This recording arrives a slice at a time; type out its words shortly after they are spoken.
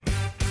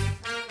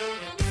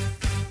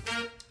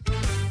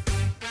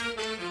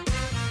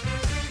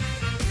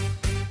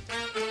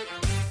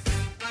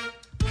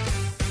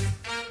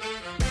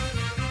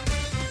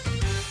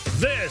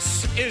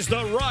This is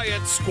the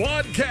Riot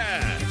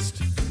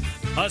Squadcast,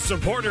 a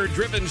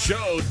supporter-driven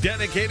show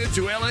dedicated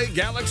to LA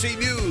Galaxy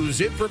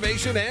news,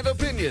 information, and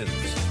opinions.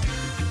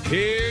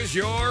 Here's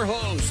your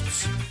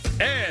hosts,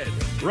 Ed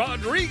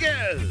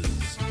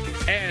Rodriguez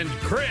and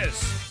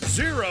Chris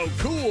Zero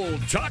Cool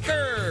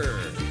Tucker.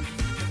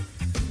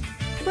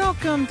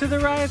 Welcome to the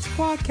Riot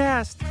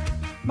Squadcast.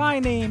 My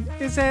name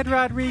is Ed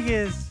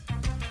Rodriguez,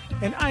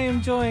 and I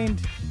am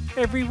joined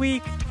every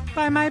week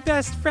by my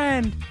best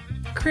friend,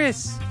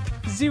 Chris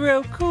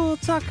Zero Cool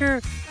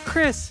Tucker.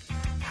 Chris,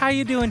 how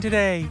you doing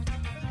today?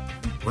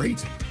 Great.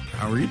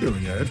 How are you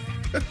doing, Ed?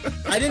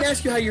 I didn't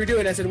ask you how you were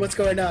doing. I said, "What's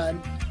going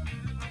on?"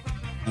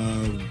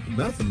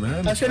 Nothing,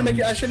 man. I should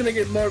have make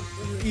it more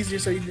easier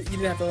so you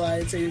didn't have to lie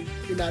and say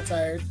you're not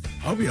tired.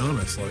 I'll be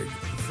honest. Like,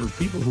 for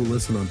people who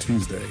listen on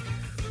Tuesday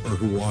or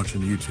who watch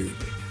on YouTube,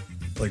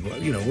 like,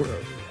 you know,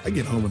 I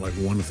get home at like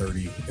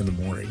 1:30 in the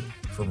morning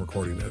from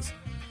recording this.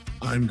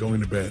 I'm going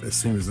to bed as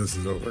soon as this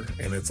is over,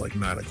 and it's like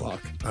 9 o'clock.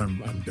 I'm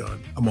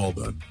done. I'm all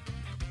done.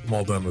 I'm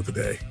all done with the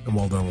day. I'm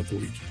all done with the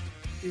week.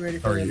 You ready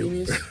for the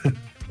memes?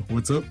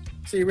 What's up?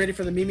 So you ready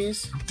for the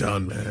memes? I'm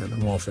done, man.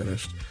 I'm all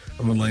finished.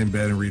 I'm gonna lay in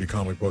bed and read a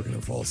comic book and then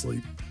fall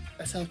asleep.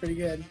 That sounds pretty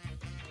good.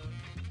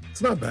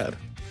 It's not bad.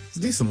 It's a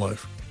decent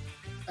life.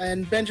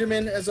 And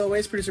Benjamin, as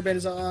always, producer Ben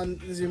is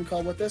on the Zoom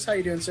call with us. How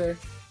you doing, sir?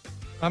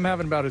 I'm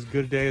having about as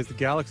good a day as the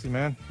Galaxy,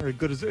 man. Or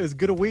as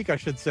good a week, I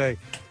should say.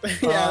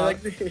 Yeah,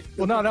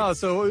 well, no.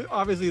 So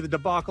obviously the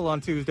debacle on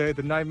Tuesday,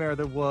 the nightmare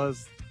that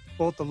was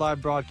both the live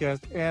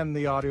broadcast and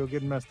the audio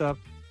getting messed up.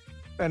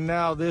 And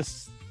now the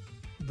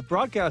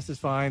broadcast is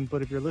fine,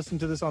 but if you're listening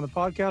to this on the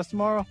podcast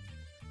tomorrow,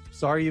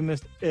 sorry you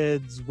missed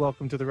Ed's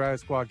Welcome to the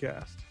Riot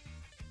Squadcast.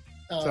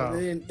 Oh, So-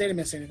 they didn't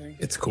miss anything.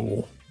 It's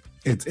cool.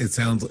 It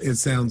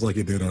sounds like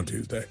it did on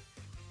Tuesday.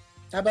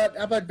 How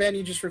about Ben?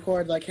 You just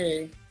record like,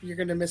 "Hey, you're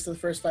gonna miss the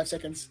first 5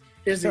 secons.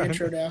 Here's the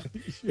intro now.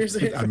 Here's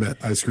the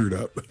I screwed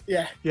up.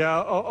 yeah." Yeah,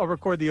 I'll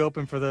record the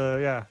open for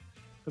the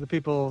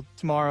people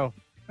tomorrow,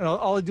 and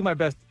I'll do my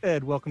best.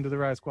 Ed, welcome to the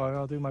Riot Squad.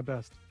 I'll do my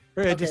best.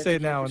 Or Ed, just Okay, say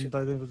it thank you, now, appreciate and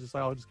I think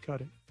I'll just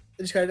cut it.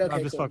 Just got it. Okay,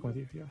 I'm just cool. fucking with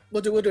you. Yeah.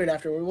 We'll do it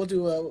afterward. We'll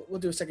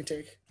do a second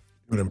take.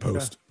 Do it in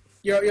post.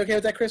 You okay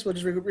with that, Chris? We'll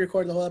just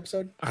record the whole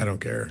episode. I don't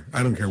care.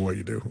 I don't care what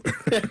you do.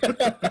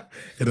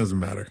 It doesn't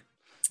matter.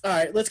 All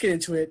right, let's get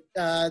into it.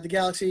 The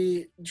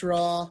Galaxy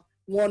draw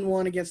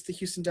 1-1 against the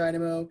Houston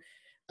Dynamo.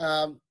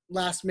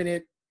 Last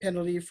minute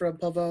penalty from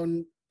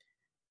Pavone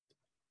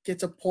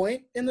gets a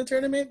point in the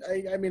tournament.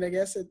 I mean, I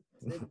guess it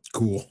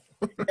Cool.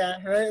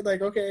 yeah, right?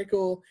 Like, okay,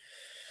 cool.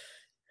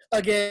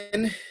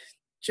 Again,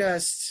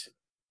 just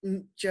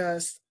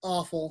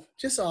awful.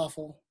 Just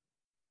awful.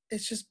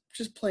 It's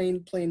just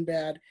plain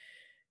bad.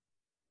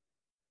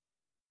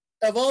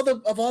 Of all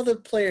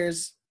the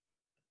players,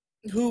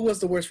 who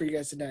was the worst for you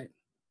guys tonight?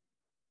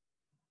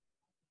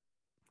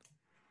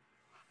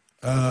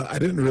 I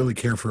didn't really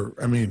care for.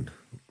 I mean,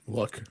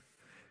 look.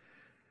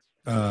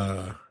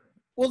 Well,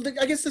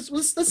 I guess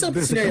let's set up the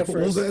There's a scenario couple-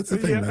 first. Well, that's the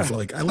thing. Yeah. That's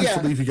like I like Yeah.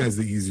 to leave you guys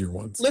the easier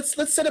ones. Let's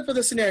set up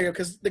the scenario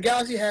because the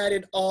Galaxy had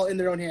it all in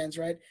their own hands,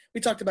 right?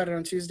 We talked about it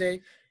on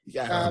Tuesday.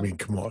 Yeah, I mean,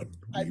 come on.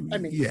 I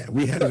mean, yeah,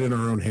 we had it in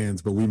our own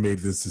hands, but we made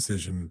this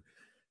decision.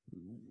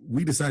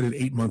 We decided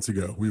 8 months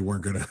ago we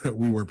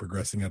weren't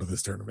progressing out of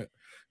this tournament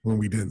when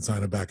we didn't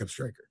sign a backup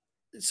striker.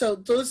 So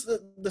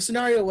the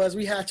scenario was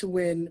we had to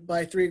win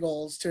by 3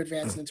 goals to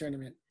advance in the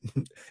tournament.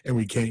 And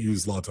we can't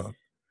use Zlatan.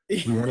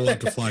 We weren't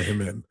allowed to fly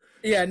him in.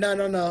 Yeah, no,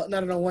 not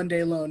on a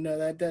 1-day loan. No,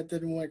 that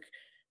didn't work.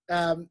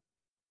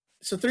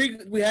 So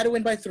we had to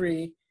win by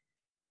 3,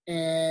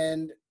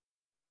 and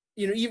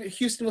even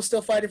Houston was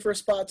still fighting for a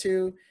spot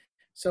too.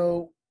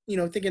 So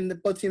thinking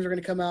that both teams are going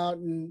to come out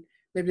and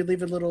maybe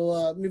leave it a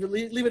little, leave it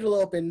a little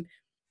open.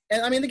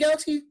 And I mean, the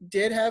Galaxy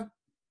did have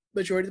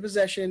majority of the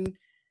possession.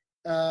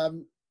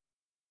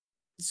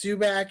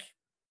 Zubak,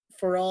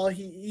 for all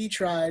he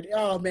tried.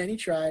 Oh man, he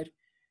tried.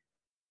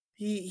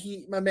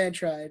 My man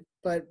tried,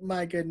 but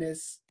my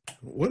goodness.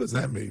 What does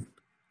that mean?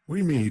 What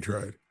do you mean he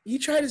tried? He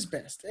tried his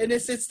best, and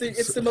it's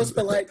the most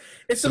polite.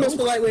 It's the most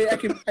polite way I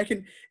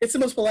can. It's the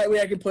most polite way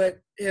I can put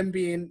him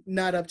being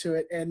not up to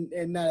it and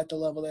not at the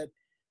level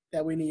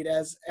that we need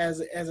as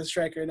a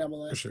striker in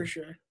MLS for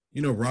sure.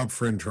 Rob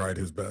Friend tried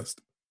his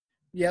best.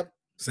 Yep.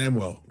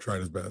 Samuel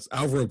tried his best.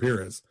 Alvaro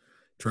Perez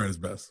tried his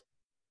best.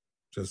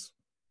 Just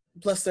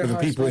bless their for the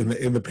hearts. people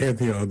in the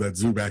pantheon that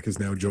Zubak is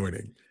now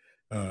joining.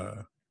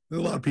 There's a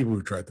lot of people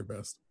who tried their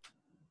best.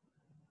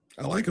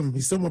 I like him.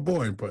 He's still my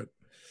boy, but.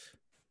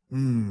 I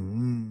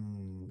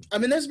mean,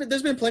 there's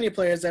been plenty of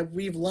players that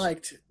we've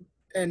liked,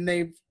 and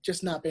they've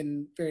just not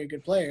been very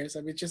good players.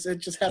 I mean, it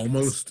just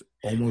happens.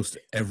 Almost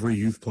every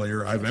youth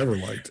player I've ever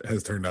liked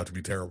has turned out to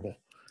be terrible.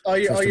 All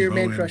your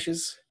man Bowen,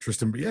 crushes.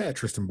 Tristan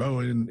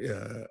Bowen.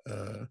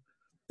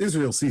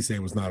 Israel Cisse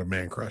was not a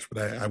man crush,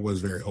 but I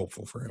was very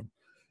hopeful for him.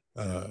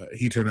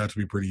 He turned out to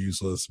be pretty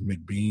useless.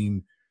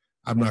 McBean,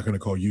 I'm not going to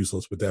call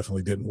useless, but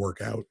definitely didn't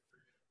work out.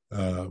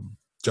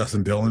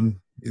 Justin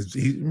Dillon,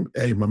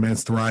 my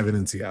man's thriving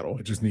in Seattle.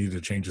 I just needed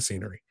to change the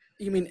scenery.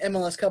 You mean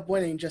MLS Cup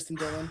winning Justin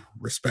Dillon?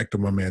 Respect on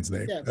my man's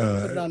name. Yeah,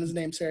 put it on his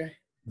name, sir.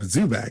 But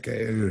Zubak,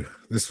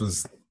 this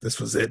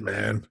was it,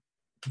 man.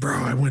 Bro,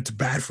 I went to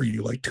bat for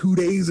you like 2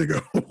 days ago.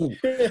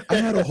 I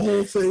had a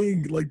whole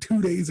thing like 2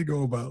 days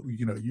ago about,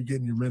 you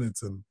getting your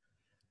minutes, and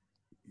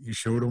you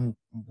showed them,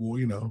 well,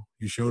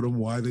 you showed them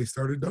why they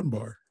started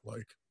Dunbar.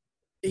 Like,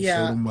 you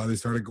showed them why they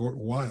started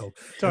Wild.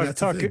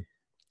 Talk.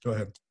 Go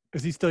ahead.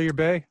 Is he still your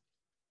bae?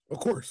 Of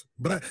course,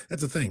 but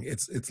that's the thing.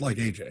 It's like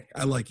AJ.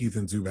 I like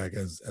Ethan Zubak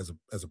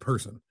as a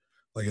person,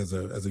 like as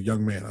a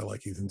young man. I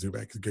like Ethan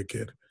Zubak. He's a good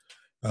kid.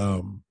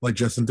 Like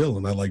Justin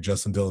Dillon. I like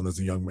Justin Dillon as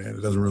a young man.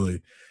 It doesn't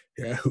really.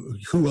 Yeah,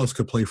 who else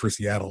could play for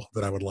Seattle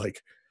that I would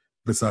like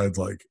besides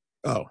like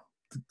the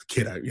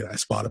kid I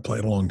spotted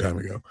playing a long time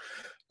ago.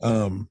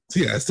 So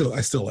yeah, I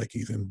still like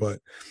Ethan, but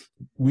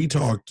we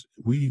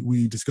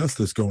discussed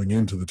this going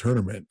into the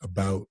tournament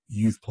about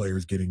youth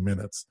players getting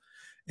minutes,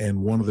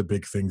 and one of the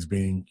big things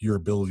being your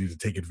ability to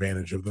take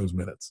advantage of those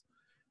minutes.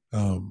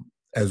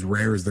 As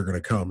rare as they're going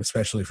to come,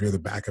 especially if you're the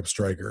backup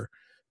striker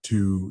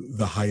to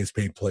the highest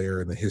paid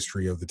player in the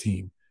history of the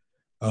team.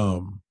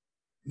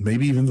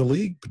 Maybe even the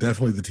league, but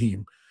definitely the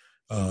team.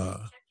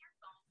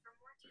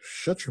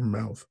 Shut your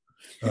mouth.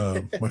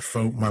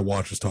 My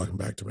watch is talking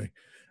back to me.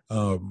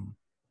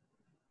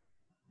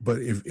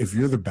 But if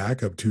you're the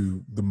backup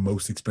to the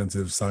most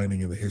expensive signing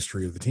in the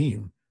history of the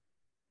team,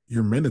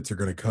 your minutes are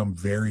going to come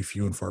very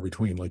few and far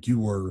between. Like you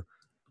were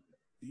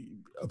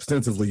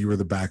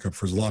the backup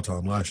for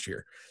Zlatan last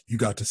year. You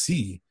got to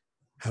see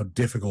how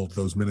difficult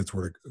those minutes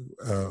were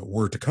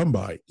to come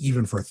by,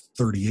 even for a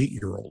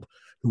 38-year-old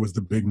who was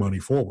the big money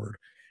forward.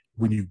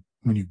 When you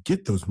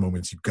get those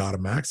moments, you've got to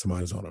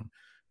maximize on them.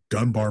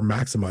 Dunbar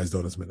maximized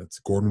on his minutes.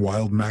 Gordon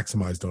Wild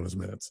maximized on his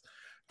minutes.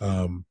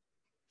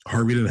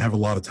 Harvey didn't have a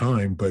lot of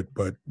time, but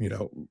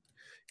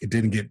it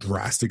didn't get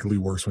drastically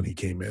worse when he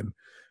came in.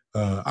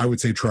 I would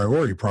say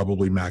Traore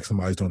probably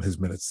maximized on his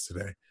minutes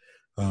today.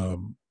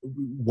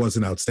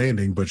 Wasn't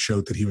outstanding, but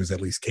showed that he was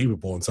at least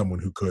capable and someone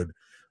who could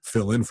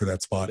fill in for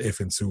that spot if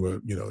Insua,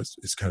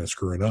 is kind of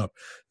screwing up.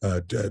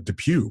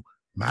 Depew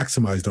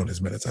maximized on his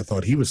minutes. I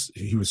thought he was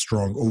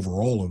strong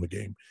overall in the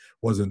game.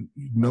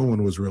 No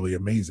one was really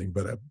amazing,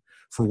 but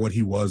for what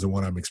he was and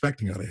what I'm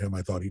expecting out of him,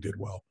 I thought he did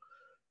well.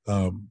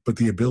 But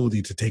the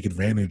ability to take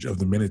advantage of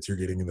the minutes you're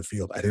getting in the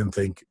field, I didn't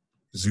think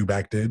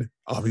Zubak did.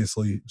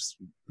 Obviously,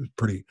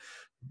 pretty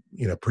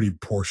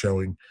poor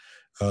showing.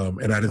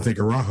 And I didn't think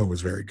Araujo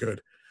was very good.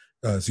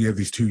 So you have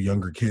these two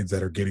younger kids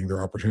that are getting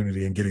their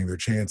opportunity and getting their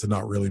chance and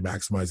not really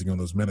maximizing on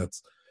those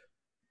minutes.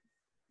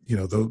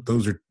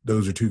 Those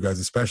are two guys,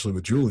 especially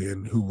with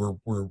Julian, who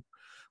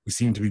we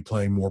seem to be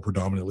playing more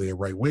predominantly at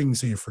right wing,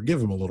 so you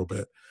forgive him a little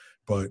bit.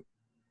 But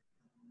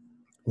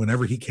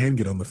whenever he can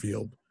get on the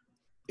field,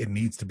 it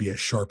needs to be as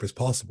sharp as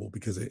possible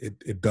because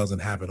it doesn't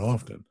happen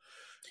often.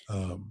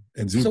 Go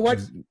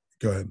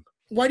ahead.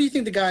 Why do you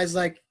think the guys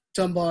like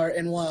Dunbar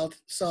and Wild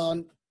saw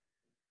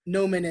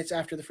no minutes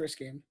after the first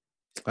game?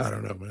 I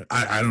don't know, man.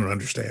 I don't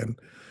understand.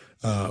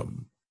 I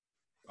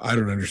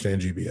don't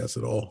understand GBS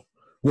at all.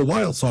 Well,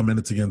 Wild saw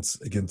minutes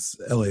against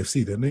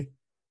LAFC, didn't he?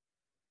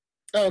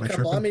 Oh, a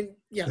couple. I mean,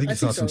 yeah. I think he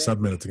saw some sub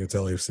minutes against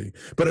LAFC,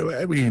 but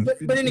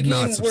in a game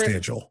not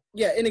substantial.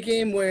 In a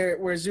game where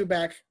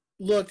Zubak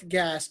looked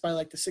gassed by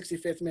like the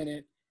 65th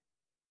minute.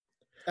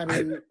 I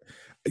mean,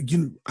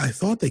 I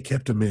thought they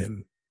kept him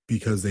in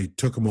because they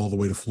took him all the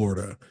way to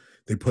Florida.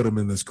 They put him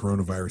in this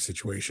coronavirus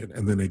situation,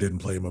 and then they didn't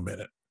play him a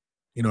minute.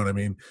 You know what I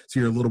mean? So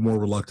you're a little more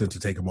reluctant to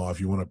take him off.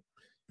 You want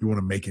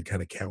to make it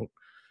kind of count.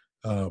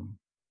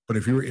 But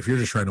if you're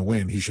just trying to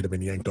win, he should have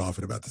been yanked off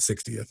at about the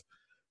 60th,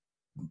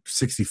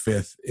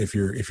 65th. If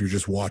you're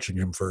just watching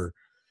him for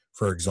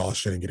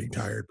exhaustion and getting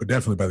tired, but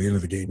definitely by the end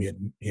of the game,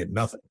 he had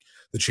nothing.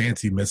 The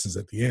chance he misses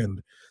at the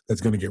end,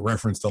 that's going to get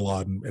referenced a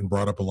lot and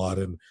brought up a lot.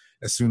 And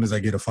as soon as I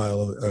get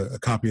a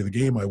copy of the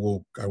game, I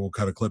will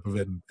cut a clip of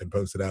it and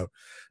post it out.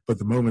 But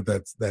the moment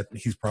that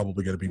he's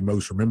probably going to be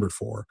most remembered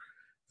for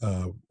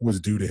was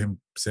due to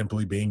him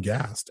simply being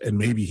gassed. And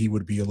maybe he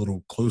would be a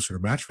little closer to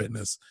match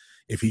fitness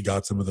if he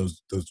got some of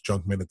those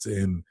junk minutes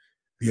in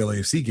the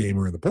LAFC game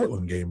or in the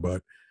Portland game.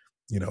 But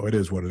it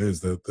is what it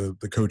is.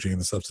 The coaching and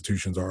the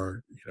substitutions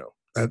are,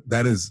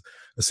 that is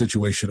a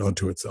situation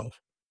unto itself.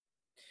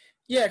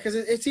 Yeah, because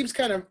it seems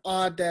kind of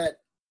odd that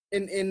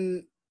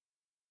in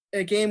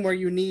a game where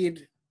you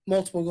need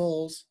multiple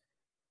goals,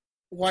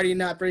 why do you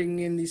not bring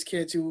in these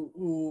kids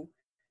who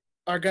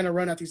are going to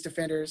run at these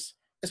defenders,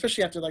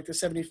 especially after like the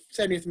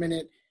 70th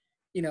minute?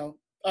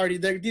 Already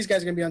these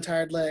guys are going to be on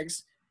tired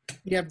legs.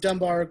 You have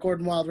Dunbar or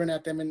Gordon Wild run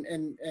at them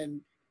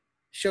and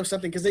show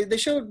something, because they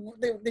showed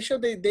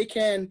they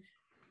can,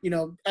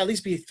 at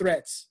least be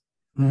threats.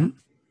 Mm-hmm.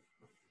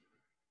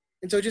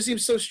 And so it just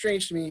seems so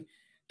strange to me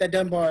that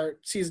Dunbar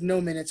sees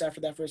no minutes after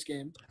that first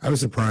game. I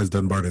was surprised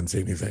Dunbar didn't see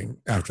anything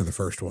after the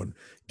first one,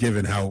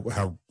 given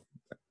how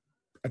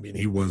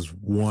he was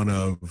one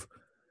of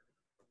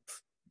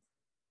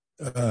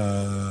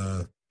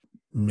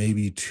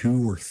maybe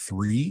 2 or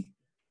 3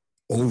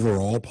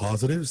 overall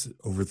positives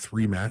over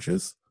 3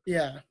 matches.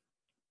 Yeah.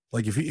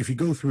 Like if you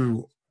go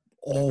through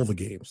all the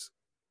games,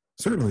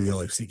 certainly the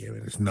LAFC game,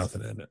 there's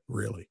nothing in it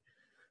really.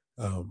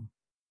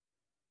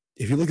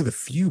 If you look at the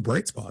few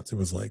bright spots, it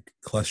was like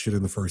Kleshit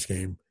in the first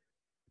game,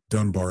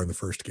 Dunbar in the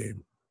first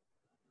game.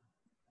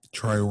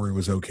 Traore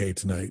was okay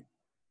tonight.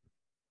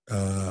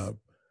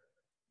 Pavone,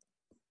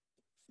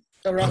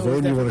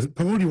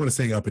 you want to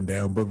say up and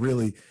down, but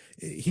really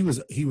he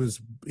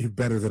was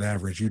better than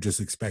average. You just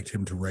expect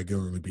him to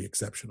regularly be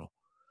exceptional.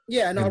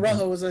 Yeah, no,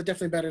 Araujo was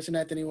definitely better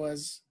tonight than he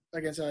was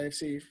against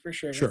LAFC for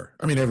sure. Sure,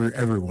 I mean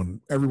everyone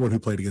who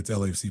played against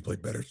LAFC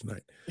played better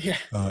tonight. Yeah,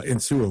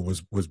 Insua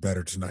was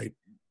better tonight,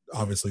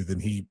 obviously, than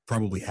he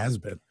probably has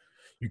been.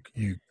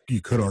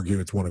 You could argue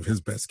it's one of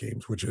his best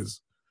games, which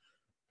is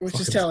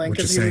telling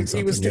because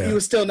he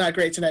was still not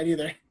great tonight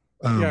either.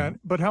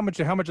 But how much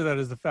of that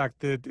is the fact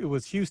that it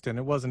was Houston?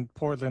 It wasn't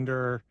Portland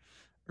or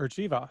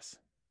Chivas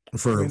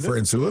for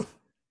Insua.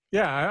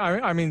 Yeah,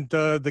 I mean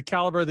the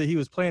caliber that he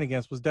was playing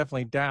against was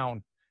definitely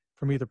down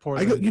from either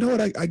Portland. You know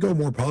what? I go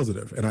more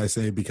positive, and I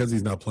say because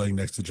he's not playing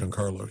next to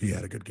Giancarlo, he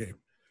had a good game.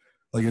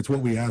 Like it's what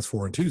we asked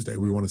for on Tuesday.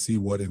 We want to see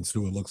what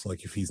Insua looks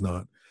like if he's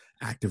not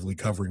actively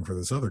covering for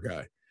this other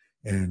guy,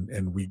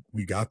 and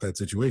we got that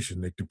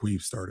situation. Nick Dupuy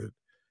started,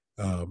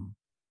 and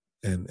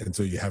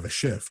so you have a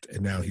shift,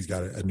 and now he's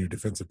got a new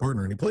defensive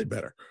partner, and he played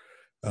better.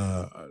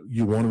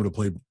 You want him to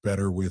play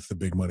better with the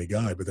big money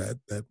guy, but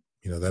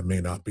that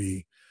may not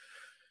be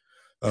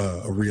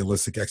a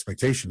realistic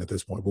expectation at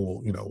this point. But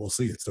we'll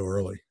see. It's still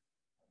early.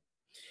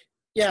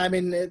 Yeah, I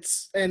mean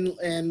it's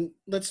and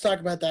let's talk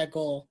about that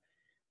goal.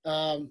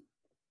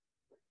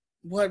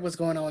 What was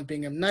going on with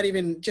Bingham? Not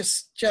even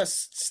just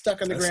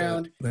stuck on the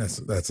ground. That's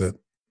it.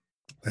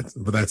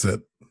 That's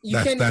it. You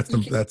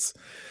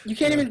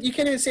can't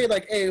even say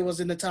like, hey, it was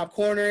in the top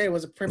corner. It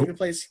was a perfectly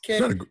placed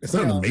kick. It's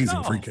not an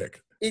amazing free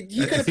kick.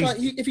 He could have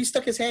if he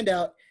stuck his hand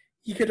out,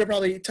 he could have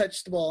probably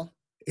touched the ball.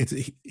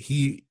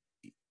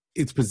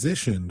 It's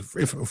positioned.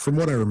 From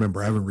what I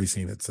remember, I haven't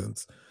re-seen it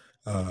since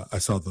I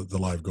saw the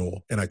live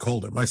goal, and I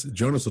called it.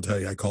 Jonas will tell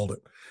you I called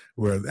it.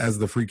 Where as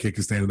the free kick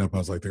is standing up, I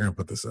was like, they're gonna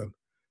put this in,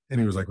 and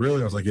he was like,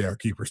 really? I was like, yeah, our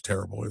keeper's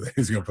terrible.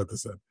 He's gonna put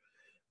this in.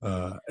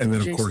 And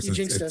then of course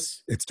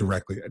it's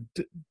directly.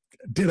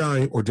 Did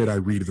I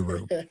read the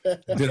room?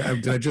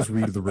 Did I just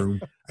read the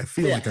room? I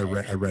feel like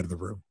I read the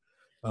room.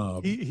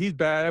 He's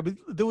bad. I mean,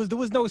 there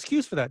was no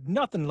excuse for that.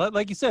 Nothing.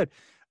 Like you said.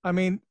 I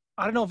mean,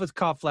 I don't know if it's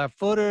caught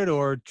flat-footed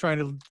or trying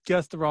to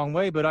guess the wrong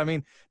way, but I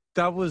mean,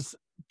 that was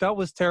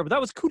terrible.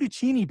 That was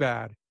Cudicini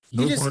bad.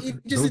 No part of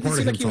him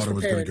thought it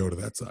was going to go to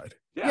that side.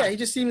 Yeah, he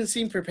just didn't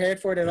seem prepared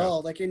for it at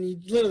all. Like, and he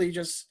literally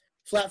just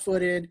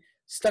flat-footed,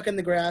 stuck in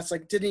the grass,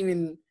 like didn't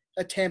even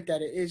attempt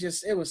at it.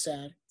 It was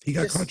sad. He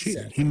got caught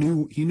cheating. He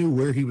knew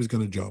where he was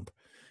going to jump,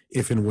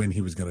 if and when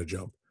he was going to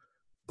jump,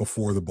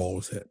 before the ball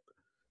was hit,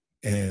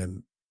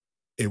 and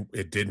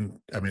it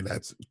didn't. I mean,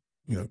 that's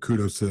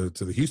kudos to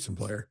the Houston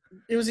player.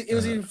 It was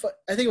even.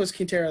 I think it was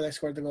Quintero that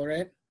scored the goal,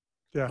 right?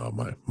 Yeah.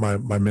 My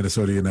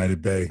Minnesota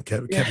United Bay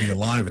kept me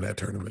alive in that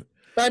tournament.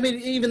 But I mean,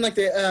 even like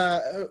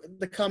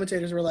the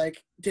commentators were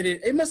like,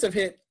 it must have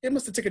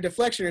took a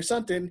deflection or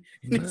something.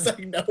 And it's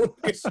like, no,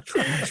 it's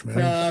trash, man.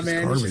 Nah,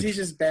 man, he's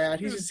just bad.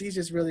 He's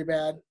just really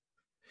bad.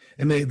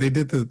 And they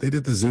did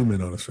the zoom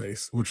in on his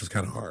face, which was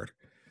kind of hard.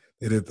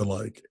 They did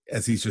the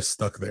as he's just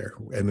stuck there,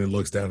 and then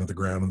looks down at the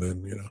ground,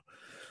 and then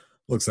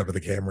looks up at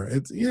the camera.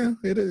 It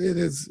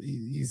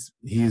is.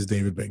 He is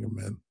David Bingham,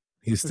 man.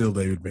 He's still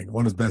David Bingham.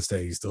 On his best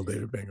day, he's still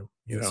David Bingham.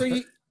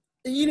 So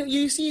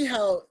you see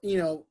how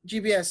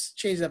GBS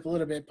changed up a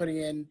little bit, putting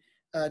in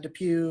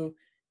Depew,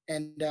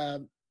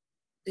 and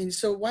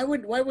so why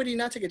would he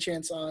not take a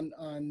chance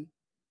on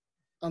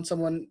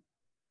someone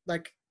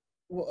like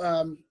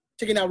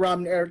taking out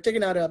Robin or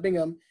taking out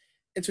Bingham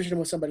and switching him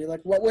with somebody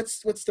like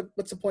what's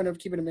the point of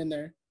keeping him in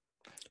there?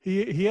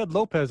 He had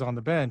Lopez on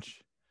the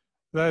bench.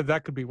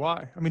 That could be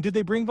why. I mean, did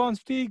they bring Von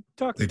Steeg?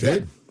 They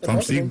did. Von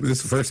Steeg. This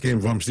is the first game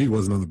Von Steeg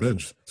wasn't on the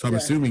bench, so I'm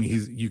assuming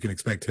you can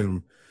expect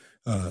him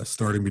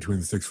starting between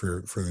the six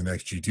for the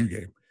next G2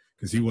 game,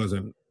 because he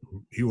wasn't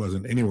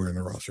anywhere in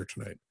the roster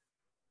tonight.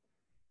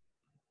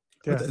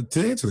 Yeah. But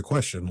to answer the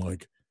question,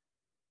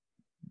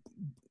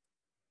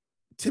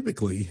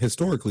 typically,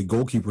 historically,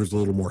 goalkeeper is a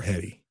little more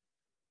heady,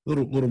 a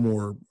little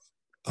more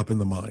up in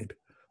the mind,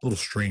 a little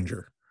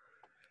stranger.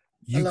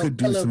 You could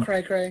do some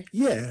cray.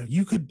 Yeah,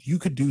 you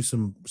could do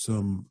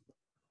some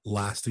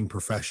lasting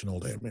professional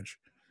damage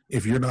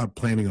if you're not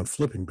planning on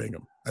flipping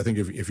Bingham. I think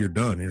if you're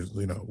done,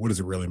 what does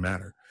it really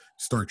matter?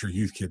 Start your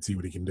youth kid, see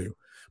what he can do.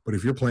 But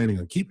if you're planning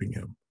on keeping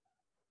him,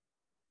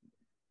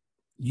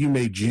 you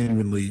may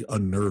genuinely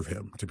unnerve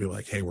him to be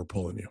like, "Hey, we're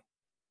pulling you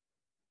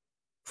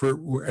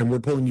we're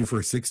pulling you for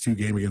a 6-2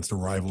 game against a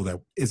rival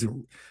that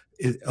isn't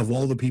of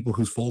all the people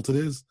whose fault it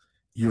is.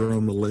 You're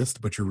on the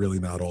list, but you're really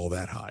not all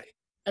that high."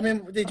 I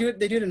mean, they do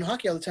it in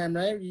hockey all the time,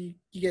 right? You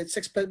get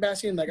 6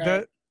 passing,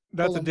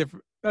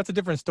 that's a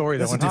different story.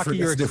 Though in hockey,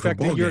 you're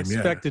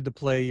expected to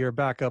play your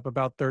backup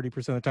about 30%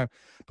 of the time.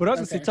 But I was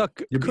going to say,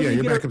 Tuck,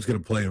 your backup's going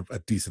to play a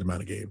decent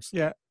amount of games.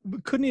 Yeah,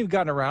 but couldn't he have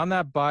gotten around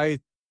that by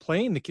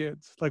playing the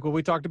kids, like what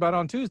we talked about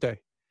on Tuesday?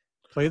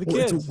 Play the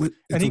kids.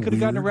 And he could have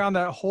gotten around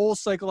that whole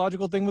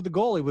psychological thing with the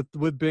goalie,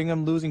 with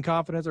Bingham losing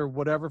confidence or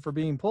whatever for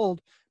being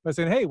pulled, by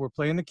saying, hey, we're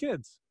playing the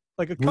kids.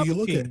 Like a cup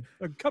team,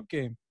 a cup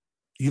game.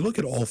 You look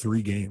at all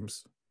three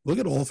games. Look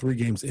at all three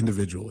games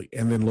individually,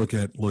 and then look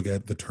at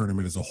the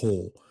tournament as a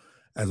whole,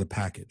 as a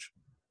package.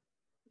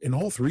 In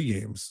all three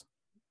games,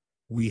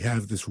 we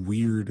have this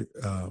weird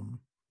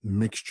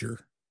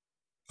mixture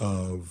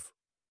of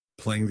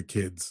playing the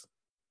kids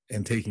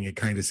and taking it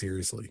kind of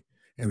seriously,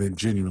 and then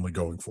genuinely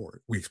going for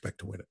it. We expect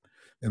to win it.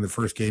 In the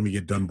first game, you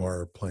get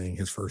Dunbar playing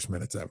his first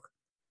minutes ever.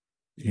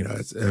 You know,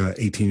 it's an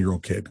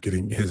 18-year-old kid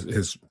getting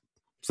his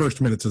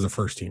first minutes as a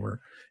first-teamer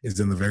is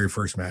in the very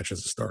first match as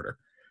a starter.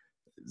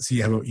 So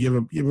you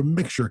have a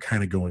mixture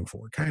kind of going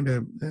for it. Kind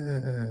of.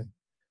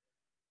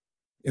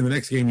 In the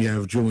next game, you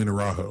have Julian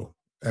Araujo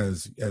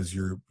as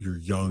your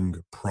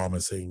young,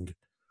 promising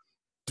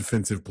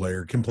defensive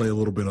player. Can play a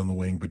little bit on the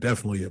wing, but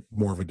definitely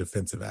more of a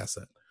defensive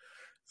asset.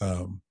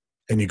 And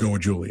you go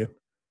with Julian,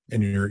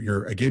 and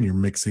you're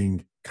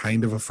mixing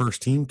kind of a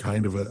first team,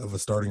 kind of a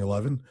starting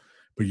 11.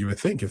 But you would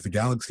think if the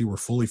Galaxy were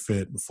fully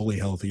fit and fully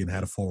healthy and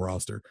had a full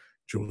roster,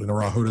 Julian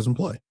Araujo doesn't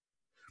play.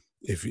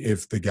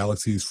 If the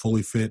Galaxy is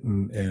fully fit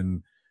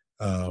and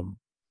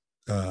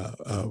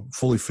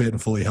fully fit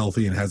and fully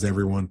healthy and has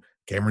everyone,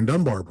 Cameron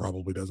Dunbar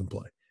probably doesn't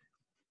play.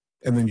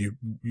 And then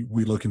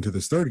we look into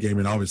this third game,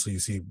 and obviously you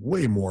see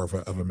way more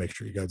of a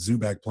mixture. You got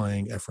Zubak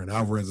playing, Efrain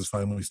Alvarez is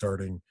finally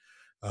starting,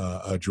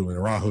 Julian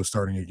Araujo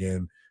starting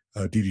again,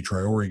 Didi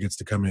Traore gets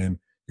to come in.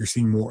 You're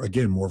seeing more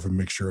of a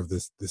mixture of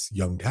this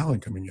young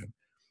talent coming in.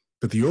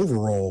 But the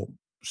overall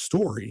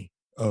story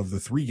of the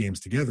three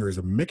games together is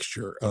a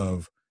mixture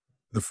of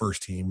the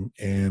first team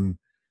and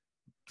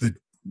the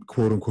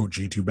quote-unquote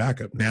G2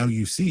 backup. Now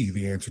you see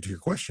the answer to your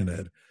question,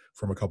 Ed,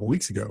 from a couple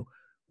weeks ago.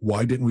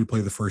 Why didn't we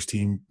play the first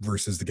team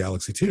versus the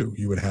Galaxy 2?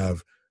 You would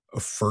have a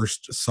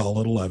first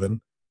solid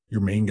 11,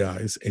 your main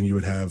guys, and you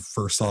would have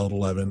first solid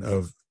 11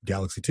 of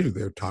Galaxy 2,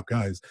 their top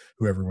guys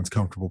who everyone's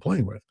comfortable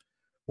playing with.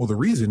 Well, the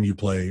reason you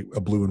play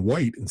a blue and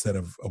white instead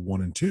of a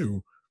 1 and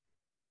 2,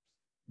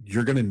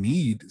 you're going to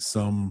need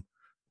some,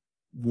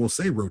 we'll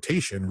say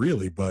rotation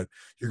really, but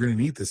you're going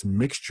to need this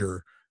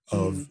mixture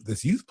of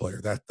this youth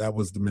player. That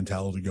was the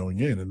mentality going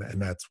in,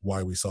 and that's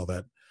why we saw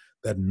that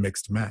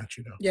mixed match,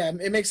 you know. Yeah,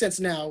 it makes sense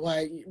now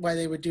why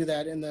they would do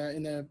that in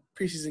the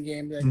preseason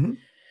game,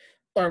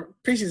 or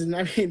preseason.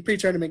 I mean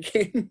pre-tournament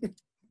game.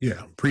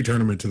 Yeah,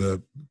 pre-tournament to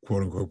the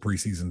quote unquote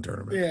preseason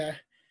tournament. Yeah,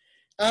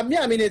 I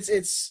mean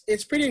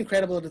it's pretty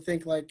incredible to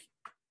think like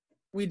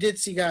we did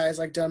see guys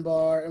like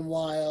Dunbar and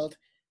Wild.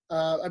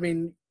 I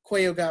mean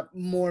Cuello got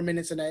more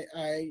minutes than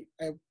I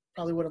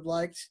probably would have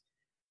liked.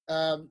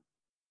 I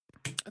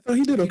thought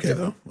he did okay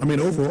though. I mean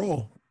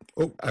overall.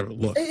 Oh,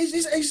 look.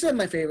 He's not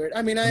my favorite.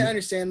 I mean, I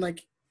understand.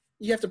 Like,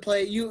 you have to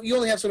play. You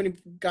only have so many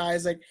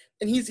guys. Like,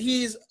 and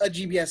he's a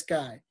GBS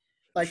guy.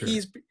 Like, sure.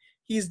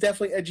 He's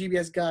definitely a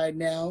GBS guy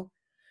now.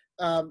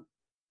 But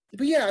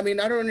yeah, I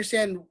mean, I don't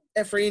understand.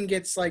 Efrain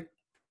gets like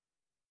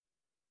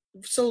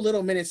so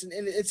little minutes,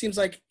 and it seems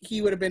like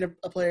he would have been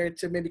a player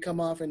to maybe come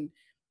off and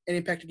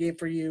impact a game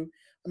for you.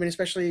 I mean,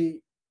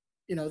 especially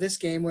this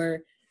game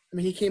where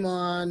he came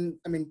on.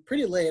 I mean,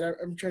 pretty late.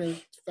 I'm trying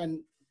to find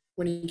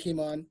when he came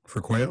on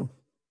for Cuello.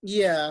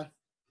 Yeah,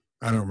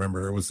 I don't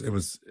remember. It was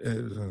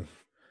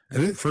I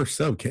think first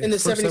sub came in the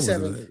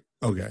 77th.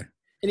 Okay,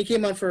 and he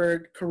came on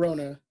for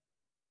Corona.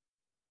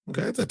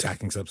 Okay, that's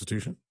attacking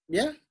substitution.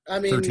 Yeah, I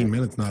mean 13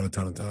 minutes, not a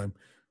ton of time.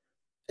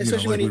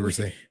 Especially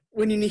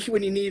when you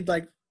need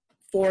like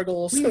 4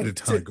 goals. We need a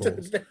ton of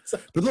goals.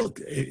 But look,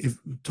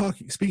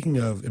 speaking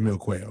of Emil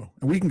Cuello,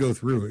 and we can go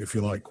through if you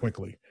like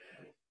quickly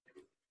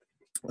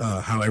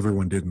how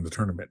everyone did in the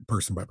tournament,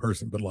 person by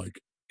person. But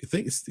like.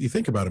 You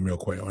think about Emil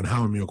Cuello and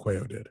how Emil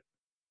Cuello did.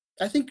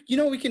 I think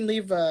we can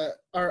leave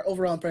our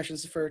overall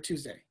impressions for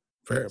Tuesday.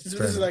 Fair. This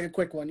is like a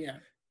quick one, yeah.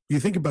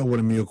 You think about what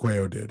Emil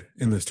Cuello did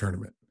in this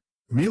tournament.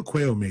 Emil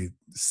Cuello made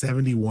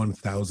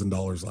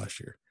 $71,000 last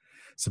year.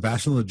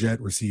 Sebastian Lletget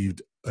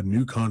received a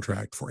new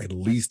contract for at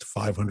least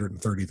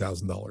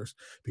 $530,000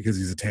 because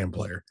he's a TAM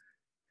player.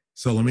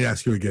 So let me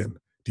ask you again: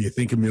 do you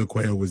think Emil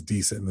Cuello was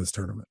decent in this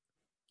tournament?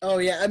 Oh,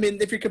 yeah. I mean,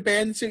 if you're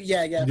comparing the two,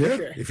 yeah, for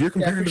sure. If you're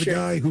comparing to the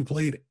guy who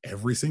played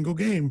every single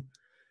game,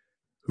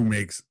 who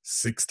makes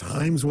 6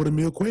 times what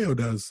Emil Cuello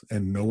does,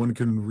 and no one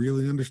can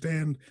really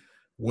understand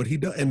what he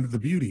does. And the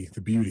beauty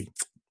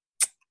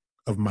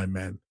of my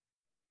men.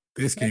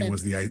 This game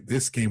was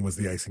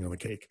the icing on the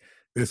cake.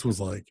 This was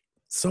like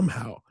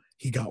somehow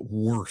he got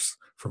worse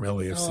from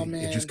LAFC. Oh,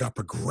 man. It just got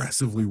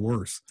progressively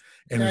worse.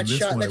 And that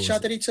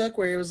shot that he took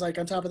where he was like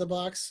on top of the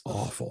box.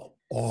 Awful.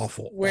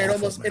 Where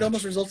it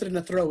almost resulted in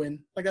a throw-in.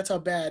 Like that's how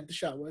bad the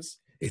shot was.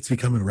 It's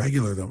becoming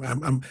regular though.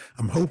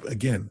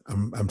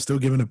 I'm still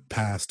giving a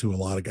pass to a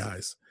lot of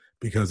guys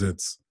because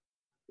it's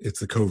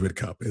the COVID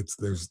Cup.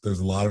 There's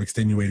a lot of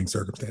extenuating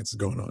circumstances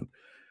going on.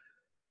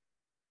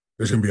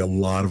 There's going to be a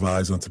lot of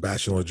eyes on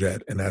Sebastian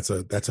Lletget, and that's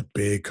a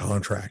big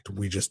contract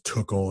we just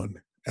took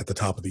on at the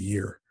top of the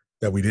year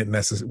that we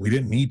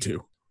didn't need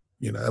to.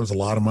 That was a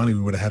lot of money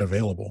we would have had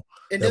available.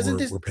 And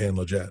we're paying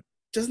Lletget.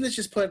 doesn't this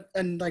just put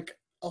like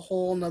a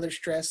whole nother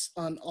stress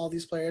on all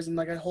these players and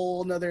like a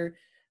whole nother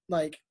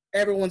like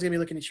everyone's gonna be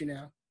looking at you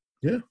now.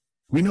 Yeah,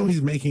 we know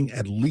he's making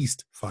at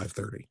least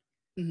 $530.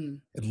 Mm-hmm.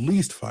 At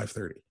least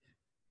 $530.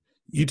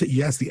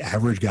 You asked the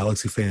average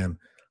Galaxy fan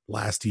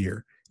last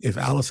year if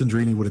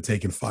Alessandrini would have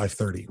taken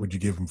 $530, would you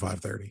give him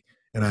 $530?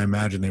 And I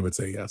imagine they would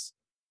say yes.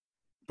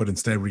 But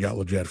instead, we got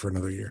Lletget for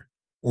another year,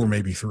 or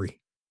maybe 3.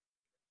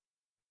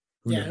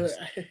 Who knows?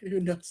 Who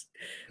knows?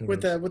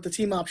 With the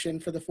team option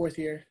for the 4th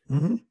year.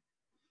 Mm-hmm.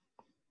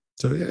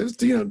 So yeah, it's,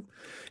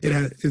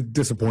 it's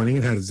disappointing.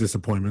 It had its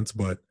disappointments,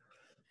 but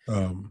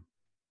overall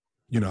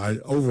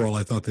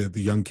I thought that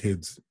the young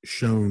kids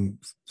shown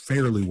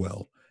fairly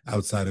well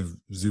outside of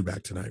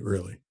Zubak tonight.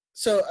 Really.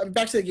 So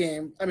back to the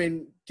game. I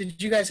mean,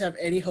 did you guys have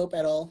any hope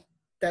at all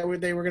that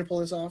they were going to pull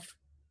this off?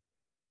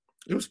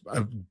 It was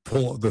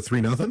pull the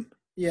 3-0.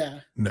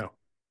 Yeah. No,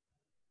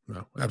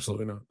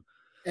 absolutely not.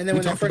 And then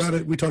we talked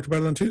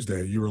about it on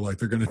Tuesday. You were like,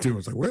 they're going to do it.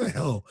 It's like, where the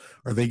hell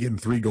are they getting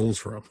 3 goals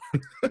from?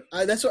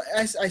 That's what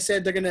I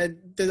said. They're going to.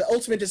 The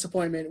ultimate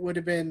disappointment would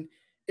have been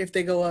if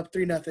they go up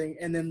 3-0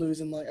 and then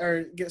lose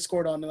or get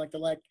scored on in like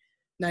the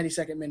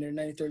 92nd minute or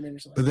 93rd minute or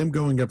something. But them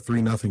going up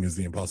 3-0 is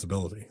the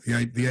impossibility.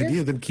 The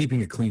idea of them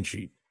keeping a clean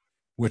sheet,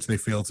 which they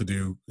failed to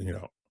do,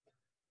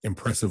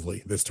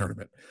 impressively this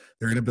tournament.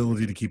 Their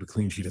inability to keep a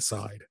clean sheet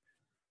aside.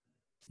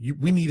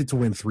 We needed to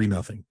win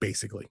 3-0,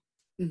 basically.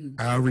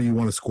 Mm-hmm. However you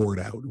want to score it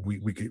out. We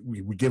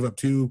give up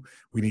 2,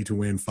 we need to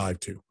win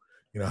 5-2.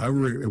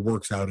 However it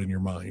works out in your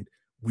mind,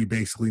 we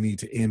basically need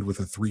to end with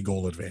a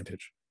 3-goal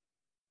advantage.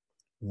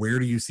 Where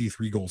do you see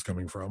 3 goals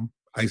coming from?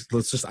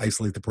 Let's just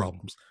isolate the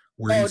problems.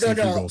 Where do you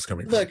see 3 goals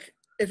coming from? Look,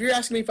 if you're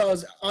asking me if I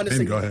was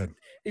honestly, go ahead.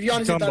 If you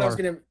honestly thought I was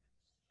gonna,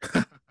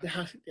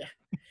 yeah.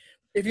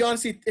 If you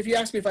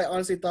asked me if I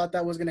honestly thought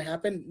that was gonna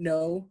happen,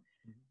 no.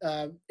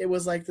 It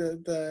was like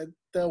the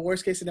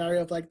worst case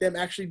scenario of like them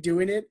actually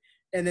doing it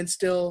and then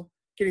still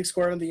getting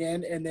scored on the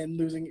end and then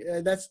losing.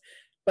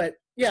 But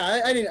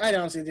yeah, I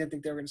honestly didn't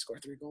think they were going to score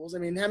 3 goals. I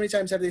mean, how many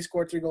times have they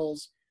scored 3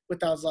 goals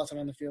without Zlatan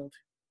on the field?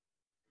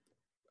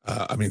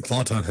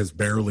 Zlatan has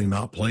barely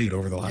not played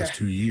over the last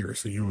 2 years,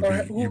 so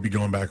you'd be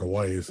going back a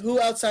ways.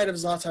 Who outside of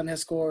Zlatan has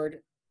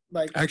scored?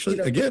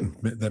 Again,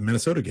 that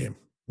Minnesota game.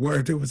 Where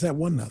was that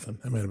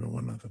 1-0? That might have been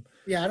 1-0.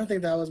 Yeah, I don't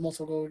think that was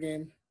multiple goal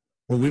game.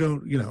 Well, we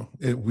don't.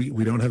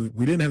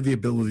 We didn't have the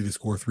ability to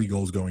score 3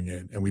 goals going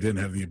in, and we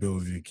didn't have the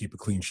ability to keep a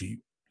clean sheet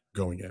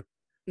going in.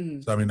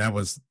 Mm-hmm. So that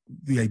was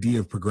the idea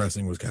of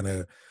progressing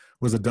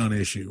was a done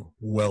issue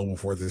well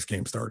before this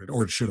game started,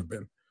 or it should have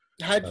been.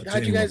 How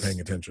do you guys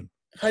paying attention?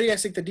 How do you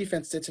guys think the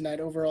defense did tonight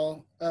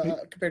overall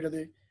compared to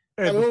the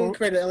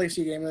compared to the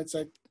LAFC game? That's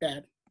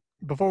bad.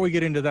 Before we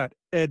get into that,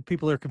 Ed,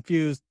 people are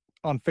confused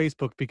on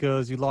Facebook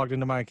because you logged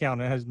into my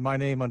account and it has my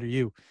name under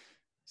you.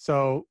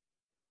 So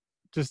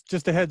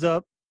just a heads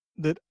up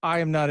that I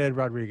am not Ed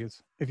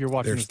Rodriguez. If you're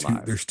watching this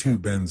live, there's 2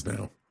 Bens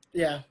now.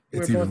 Yeah,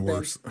 it's even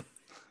worse.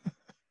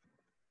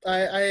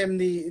 I'm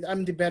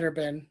the better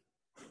Ben.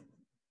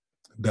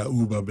 The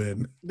Uba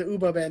Ben. The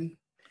Uba Ben.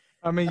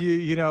 I mean,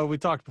 we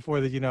talked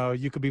before that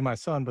you could be my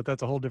son, but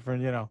that's a whole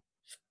different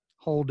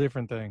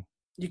thing.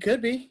 You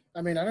could be.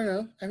 I mean, I don't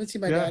know. I haven't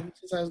seen my dad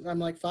since I'm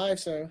like 5.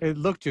 So hey,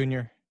 look,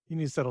 Junior, you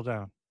need to settle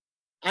down.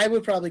 I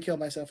would probably kill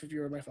myself if you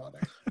were my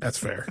father. That's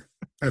fair.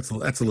 That's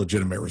a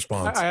legitimate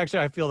response.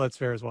 I feel that's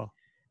fair as well.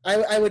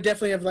 I would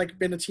definitely have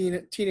been a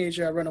teenage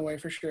runaway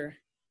for sure.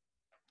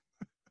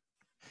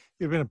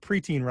 You've been a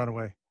preteen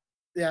runaway.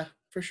 Yeah,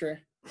 for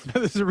sure.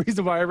 This is the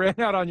reason why I ran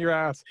out on your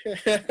ass.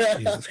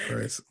 Jesus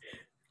Christ.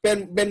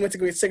 Ben went to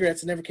go get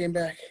cigarettes and never came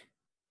back.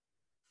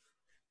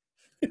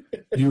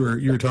 You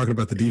were talking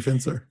about the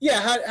defense, sir?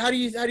 Yeah. How do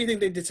you think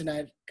they did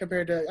tonight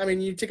compared to? I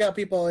mean, you took out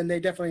people and they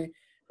definitely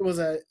it was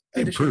a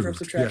addition from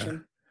subtraction.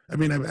 Yeah. I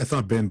mean, I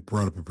thought Ben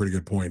brought up a pretty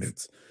good point.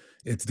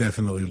 It's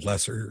definitely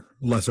lesser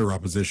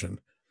opposition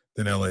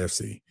than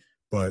LAFC,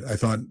 but I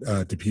thought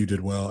Depew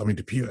did well. I mean,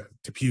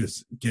 Depew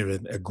has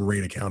given a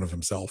great account of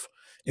himself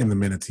in the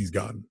minutes he's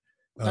gotten.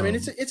 I mean,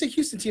 it's a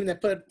Houston team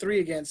that put 3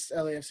 against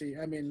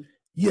LAFC. I mean,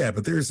 yeah,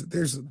 but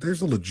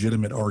there's a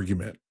legitimate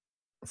argument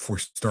for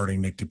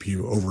starting Nick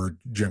Depew over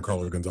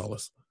Giancarlo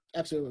Gonzalez.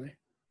 Absolutely.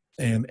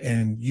 And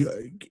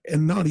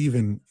not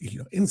even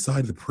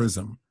inside the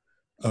prism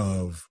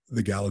of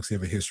the Galaxy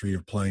have a history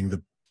of playing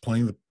the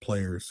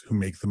players who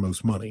make the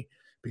most money,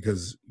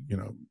 because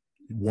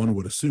one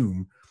would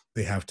assume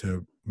they have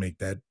to make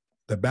that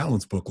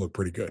balance book look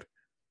pretty good.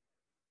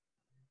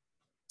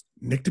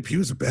 Nick Depew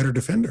is a better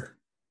defender.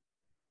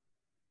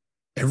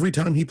 Every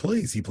time he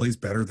plays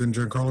better than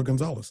Giancarlo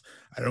Gonzalez.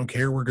 I don't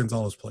care where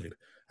Gonzalez played.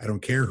 I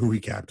don't care who he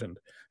captained.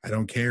 I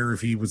don't care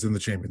if he was in the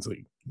Champions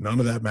League. None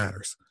of that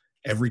matters.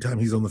 Every time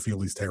he's on the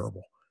field, he's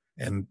terrible.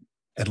 And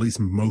at least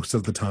most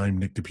of the time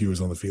Nick Depew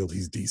is on the field,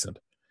 he's decent.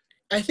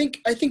 I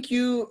think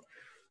you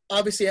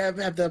obviously have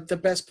the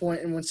best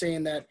point in when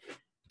saying that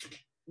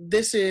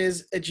this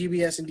is a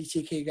GBS and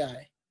DTK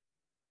guy.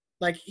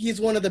 Like,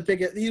 he's one of the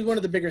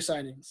bigger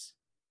signings.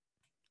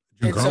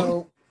 Giancarlo? And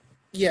so,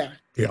 yeah.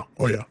 Yeah.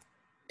 Oh, yeah.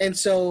 And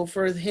so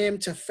for him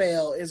to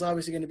fail is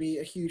obviously going to be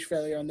a huge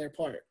failure on their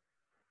part.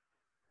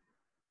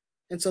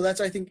 And so that's,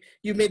 I think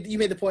you made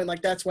the point,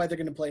 like, that's why they're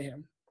going to play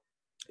him.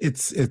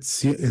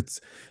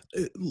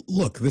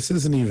 Look, this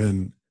isn't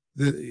even,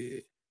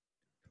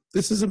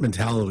 this is a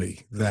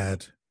mentality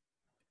that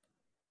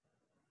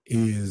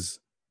is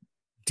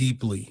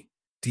deeply,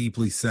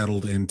 deeply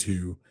settled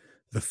into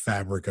the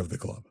fabric of the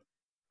club.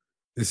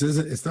 It's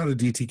not a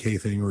DTK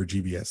thing or a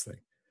GBS thing.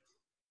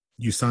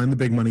 You sign the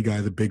big money guy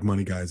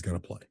is going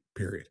to play,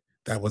 period.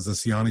 That was the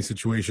Siani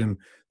situation.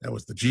 That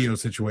was the Gio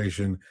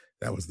situation.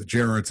 That was the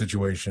Gerard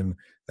situation.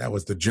 That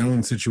was the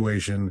Jones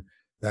situation.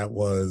 That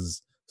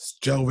was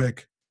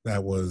Stelvik.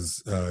 That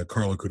was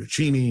Carlo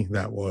Cudicini.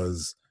 That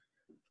was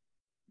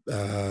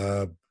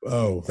that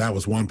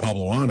was Juan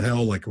Pablo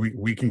Angel. Like,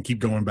 we can keep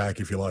going back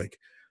if you like.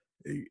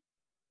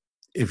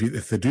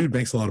 If the dude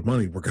makes a lot of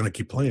money, we're going to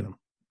keep playing him.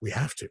 We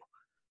have to.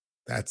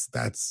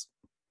 That's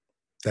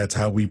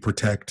how we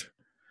protect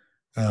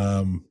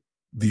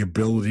the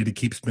ability to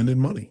keep spending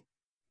money.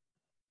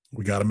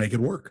 We got to make it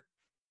work.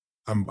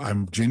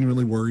 I'm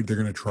genuinely worried they're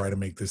going to try to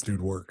make this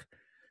dude work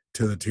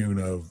to the tune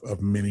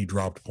of many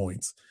dropped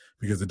points,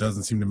 because it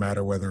doesn't seem to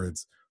matter whether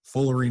it's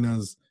full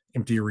arenas,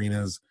 empty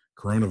arenas,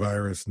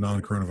 coronavirus,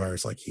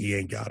 non-coronavirus. Like, he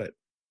ain't got it.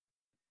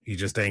 He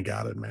just ain't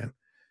got it, man.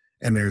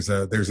 And there's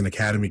an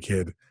academy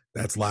kid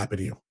that's lapping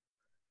you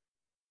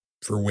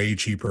for way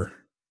cheaper.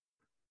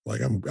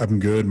 Like, I'm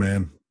good,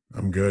 man.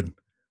 I'm good.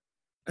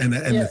 And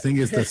the thing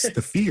is,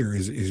 the fear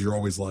is you're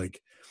always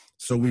like,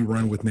 so we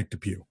run with Nick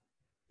DePuy.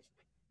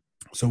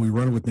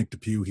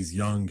 He's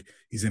young,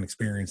 he's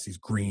inexperienced, he's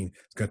green.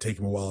 It's going to take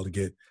him a while to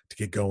get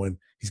going.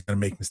 He's going to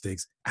make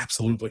mistakes.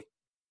 Absolutely.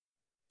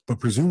 But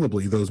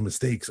presumably those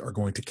mistakes are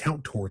going to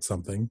count towards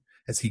something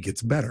as he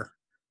gets better.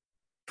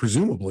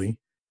 Presumably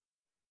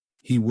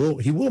he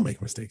will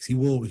make mistakes. He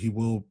will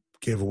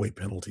give away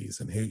penalties,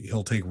 and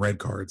he'll take red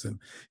cards, and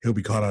he'll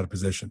be caught out of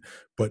position.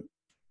 But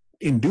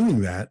in doing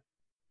that,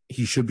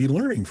 he should be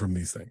learning from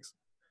these things.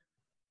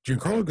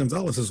 Giancarlo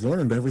Gonzalez has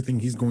learned everything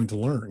he's going to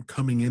learn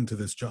coming into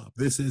this job.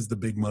 This is the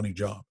big money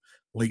job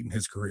late in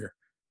his career.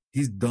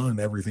 He's done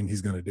everything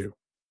he's going to do.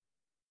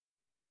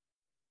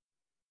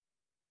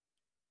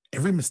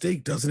 Every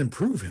mistake doesn't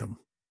improve him.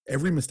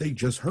 Every mistake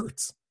just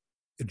hurts.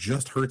 It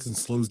just hurts and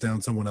slows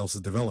down someone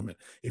else's development.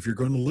 If you're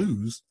going to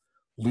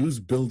lose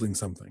building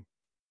something.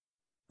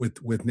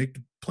 With Nick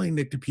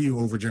DePuy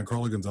over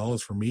Giancarlo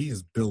Gonzalez, for me,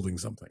 is building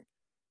something.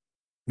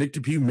 Nick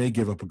DePuy may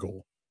give up a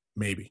goal,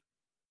 maybe.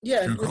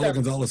 Yeah, Giancarlo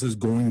Gonzalez is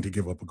going to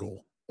give up a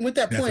goal. With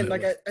that point,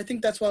 like, I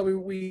think that's why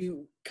we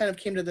kind of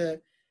came to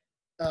the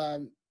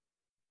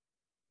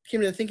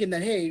thinking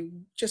that, hey,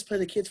 just play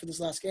the kids for this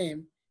last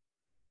game.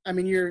 I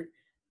mean,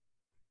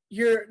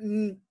 you're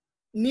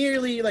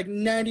nearly like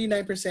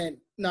 99%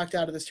 knocked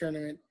out of this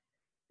tournament.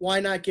 Why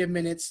not give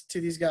minutes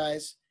to these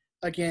guys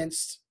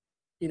against,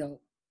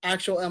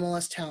 actual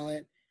MLS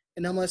talent,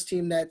 an MLS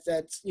team that's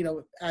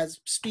has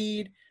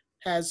speed,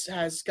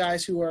 has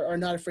guys who are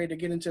not afraid to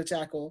get into a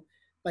tackle.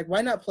 Like,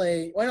 why not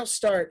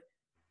start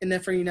an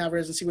Efrain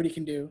Alvarez and see what he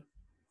can do?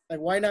 Like,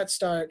 why not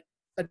start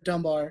a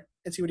Dunbar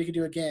and see what he can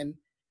do again?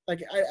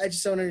 Like, I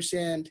just don't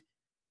understand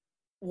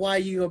why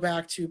you go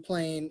back to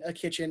playing a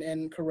Kitchen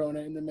and Corona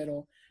in the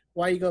middle.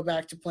 Why you go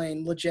back to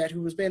playing Leggett,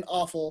 who has been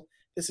awful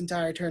this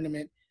entire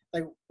tournament.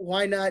 Like,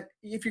 why not?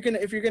 If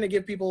you're gonna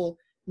give people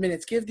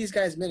minutes, give these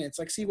guys minutes.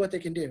 Like, see what they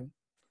can do.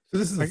 So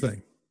this is the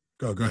thing.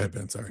 Go ahead,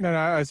 Ben. Sorry. No,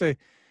 I say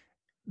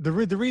the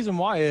reason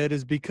why, Ed,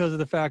 is because of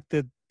the fact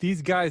that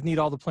these guys need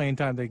all the playing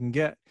time they can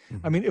get.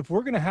 Mm-hmm. I mean, if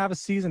we're going to have a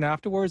season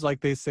afterwards, like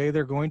they say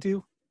they're going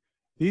to,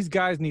 these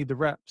guys need the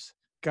reps.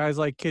 Guys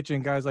like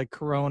Kitchen, guys like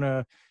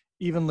Corona,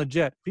 even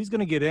Leggett. If he's going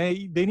to get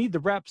they need the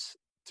reps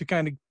to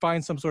kind of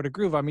find some sort of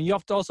groove. I mean, you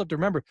also have to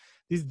remember,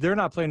 they're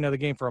not playing another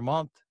game for a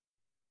month.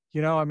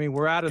 I mean,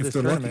 we're out of this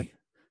tournament. Lucky.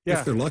 Yeah.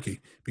 If they're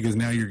lucky, because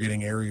now you're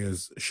getting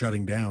areas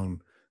shutting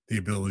down the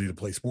ability to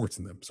play sports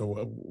in them.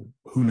 So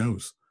who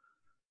knows?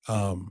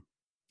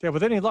 Yeah,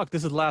 with any luck,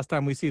 this is the last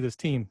time we see this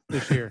team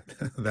this year.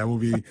 that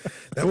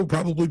will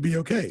probably be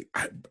okay.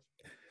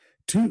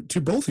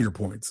 To both of your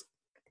points,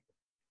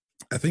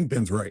 I think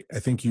Ben's right. I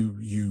think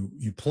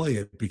you play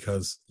it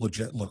because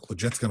Leggett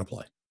Leggett's going to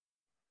play.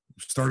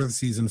 Start of the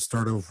season,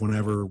 start of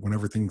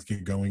whenever things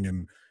get going,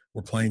 and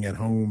we're playing at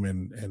home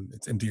and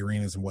it's empty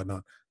arenas and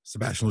whatnot.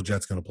 Sebastian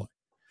Leggett's going to play.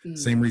 Mm.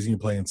 Same reason you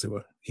play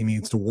Insua. He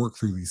needs to work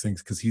through these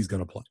things because he's going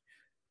to play.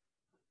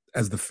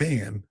 As the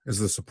fan, as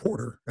the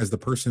supporter, as the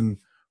person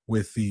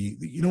with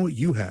what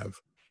you have,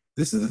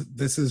 this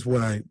is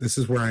where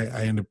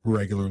I end up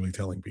regularly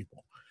telling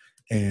people,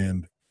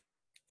 and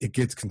it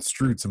gets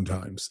construed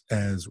sometimes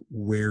as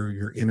where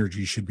your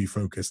energy should be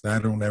focused. And I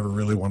don't ever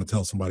really want to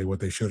tell somebody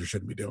what they should or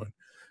shouldn't be doing,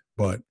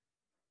 but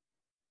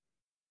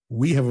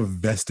we have a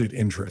vested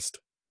interest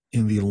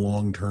in the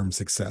long-term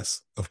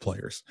success of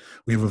players.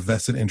 We have a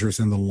vested interest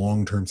in the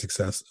long-term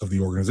success of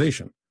the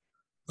organization,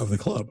 of the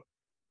club.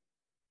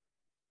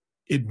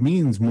 It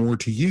means more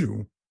to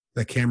you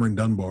that Cameron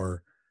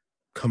Dunbar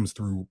comes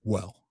through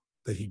well,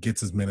 that he gets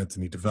his minutes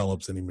and he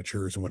develops and he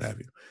matures and what have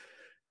you.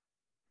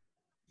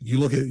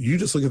 You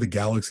just look at the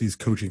Galaxy's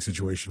coaching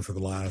situation for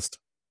the last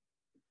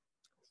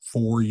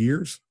 4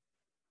 years.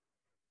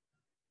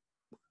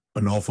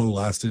 Anolfo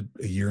lasted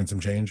a year and some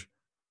change.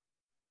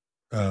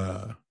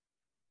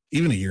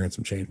 Even a year and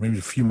some change, maybe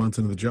a few months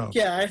into the job.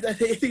 Yeah, I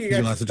think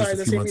he lasted just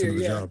a few months into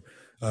the year, job.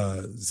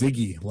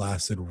 Ziggy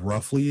lasted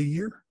roughly a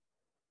year,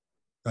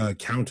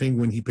 counting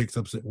when he picked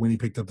up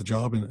the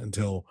job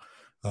until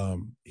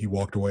he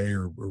walked away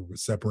or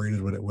was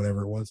separated,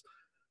 whatever it was.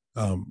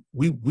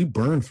 We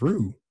burned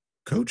through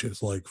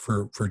coaches. Like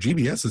for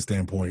GBS's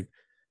standpoint,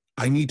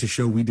 I need to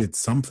show we did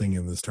something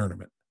in this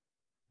tournament.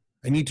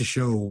 I need to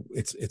show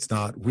it's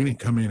not, we didn't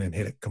come in and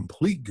hit a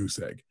complete goose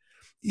egg.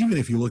 Even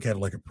if you look at it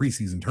like a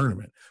preseason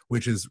tournament,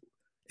 which is,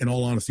 in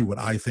all honesty, what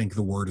I think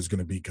the word is going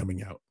to be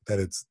coming out, that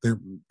it's there,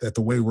 that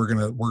the way we're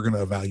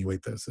gonna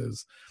evaluate this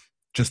is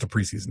just a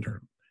preseason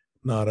tournament,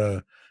 not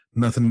a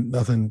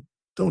nothing.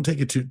 Don't take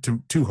it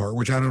too hard,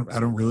 which I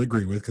don't really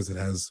agree with, because it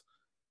has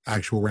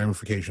actual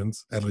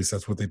ramifications. At least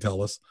that's what they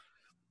tell us.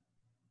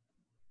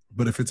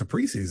 But if it's a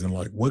preseason,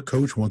 like, what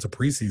coach wants a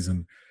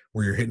preseason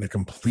where you're hitting a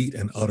complete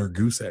and utter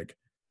goose egg?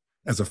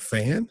 As a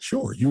fan,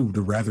 sure, you would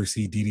rather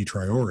see Didi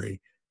Traore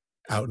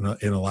out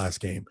in a last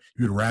game.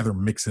 You'd rather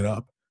mix it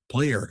up.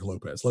 Play Eric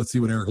Lopez. Let's see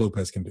what Eric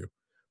Lopez can do.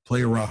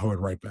 Play Araujo at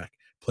right back.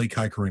 Play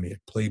Kai Koreniuk.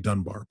 Play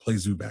Dunbar. Play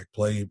Zubac.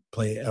 Play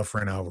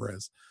Efrain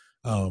Alvarez.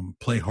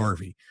 Play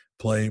Harvey.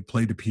 Play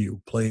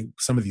Depew. Play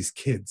some of these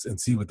kids and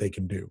see what they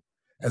can do.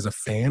 As a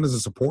fan, as a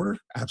supporter,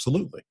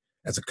 absolutely.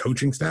 As a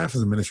coaching staff,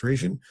 as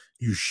administration,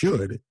 you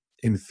should,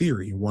 in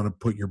theory, want to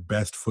put your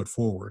best foot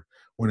forward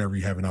whenever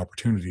you have an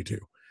opportunity to.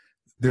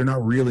 They're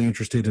not really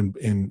interested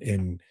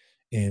in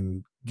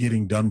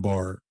getting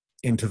Dunbar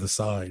into the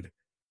side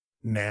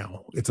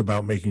now. It's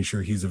about making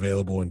sure he's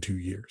available in 2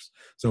 years.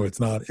 So it's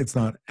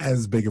not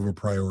as big of a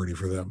priority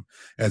for them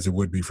as it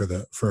would be for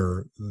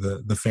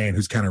the fan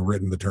who's kind of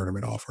written the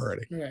tournament off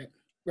already.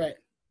 Right.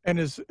 And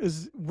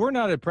is we're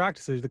not at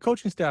practices. The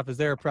coaching staff is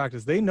there at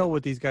practice. They know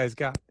what these guys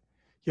got.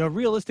 You know,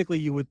 realistically,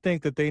 you would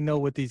think that they know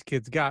what these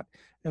kids got.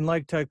 And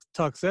like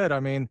Tuck said,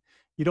 I mean,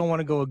 you don't want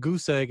to go a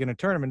goose egg in a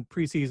tournament,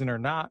 preseason or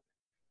not.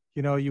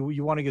 You know,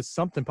 you want to get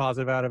something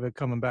positive out of it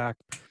coming back.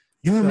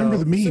 You remember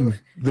the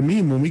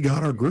meme when we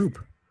got our group,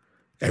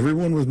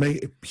 everyone was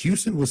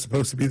Houston was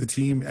supposed to be the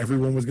team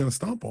everyone was going to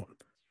stomp on,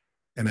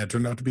 and that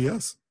turned out to be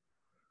us.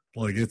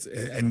 Like,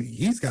 and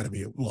he's got to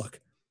be,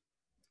 look,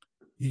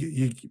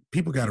 you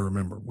people got to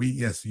remember,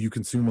 yes, you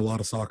consume a lot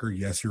of soccer.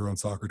 Yes, you're on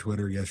soccer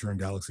Twitter. Yes, you're on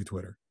Galaxy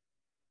Twitter.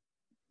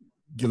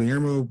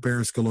 Guillermo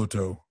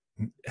Barros-Schelotto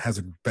has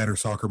a better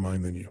soccer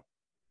mind than you.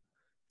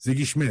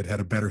 Ziggy Schmidt had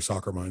a better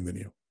soccer mind than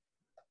you.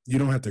 You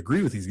don't have to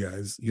agree with these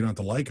guys. You don't have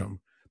to like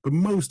them. But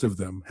most of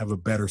them have a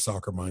better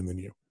soccer mind than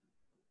you.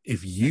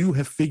 If you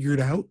have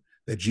figured out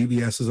that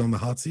GBS is on the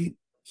hot seat,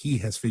 he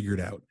has figured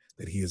out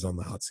that he is on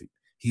the hot seat.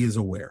 He is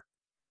aware.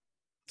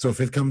 So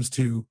if it comes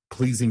to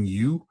pleasing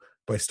you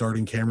by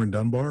starting Cameron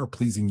Dunbar, or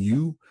pleasing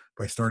you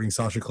by starting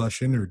Sacha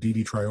Kljestan or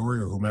Didi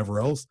Traore or whomever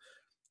else,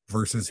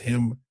 versus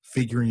him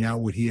figuring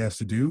out what he has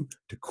to do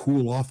to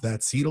cool off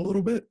that seat a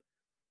little bit,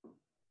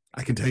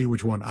 I can tell you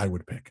which one I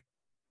would pick.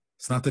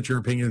 It's not that your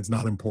opinion is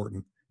not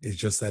important. It's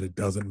just that it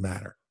doesn't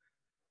matter.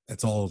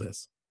 That's all it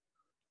is.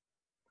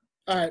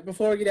 All right,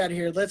 before we get out of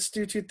here, let's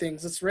do two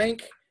things. Let's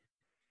rank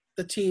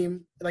the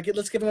team.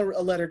 Let's give them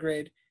a letter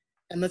grade,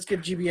 and let's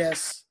give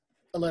GBS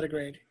a letter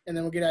grade, and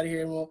then we'll get out of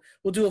here, and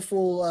we'll do a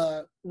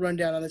full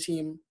rundown on the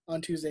team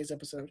on Tuesday's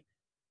episode.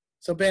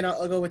 So, Ben,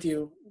 I'll go with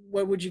you.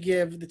 What would you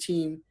give the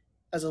team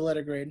as a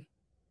letter grade?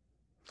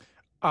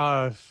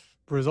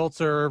 Results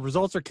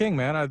are king,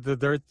 man.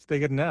 They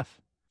get an F.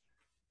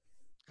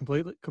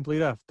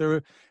 Complete F.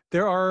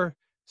 There are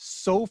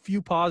so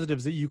few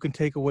positives that you can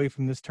take away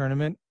from this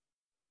tournament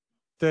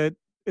that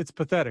it's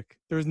pathetic.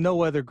 There's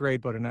no other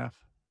grade but an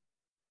F.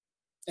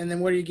 And then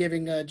what are you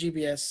giving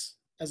GBS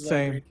as a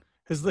letter grade?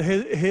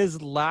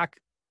 His lack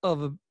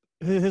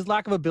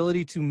of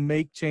ability to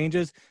make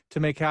changes, to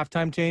make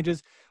halftime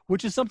changes,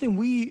 which is something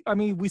we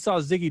saw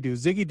Ziggy do.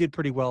 Ziggy did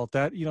pretty well at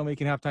that,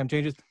 making halftime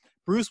changes.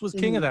 Bruce was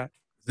king of that.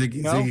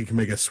 Ziggy can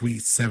make a sweet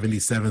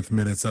 77th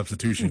minute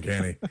substitution,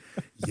 can he?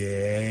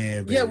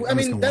 Yeah, baby. Yeah. I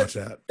mean, watch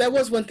that. That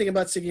was one thing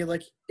about Ziggy.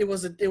 Like, it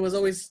was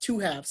always two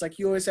halves. Like,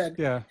 you always had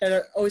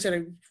always had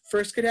a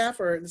first good half,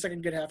 or the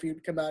second good half.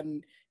 You'd come out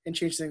and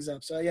change things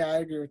up. So yeah, I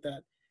agree with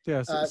that.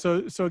 Yeah.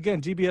 So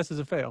again, GBS is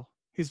a fail.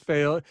 He's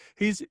failed.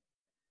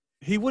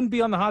 He wouldn't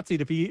be on the hot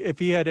seat if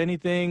he had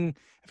anything.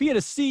 If he had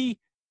a C,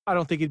 I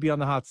don't think he'd be on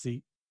the hot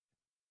seat.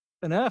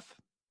 An F,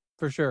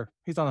 for sure.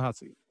 He's on the hot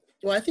seat.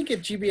 Well, I think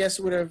if GBS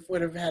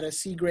would have had a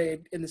C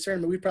grade in the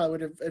tournament, we probably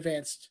would have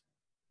advanced.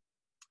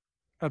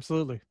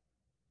 Absolutely.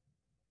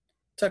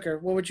 Tucker,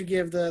 what would you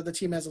give the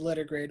team as a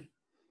letter grade?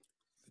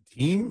 The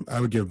team,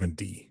 I would give them a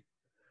D.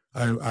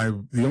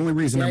 The only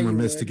reason I'm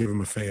remiss to give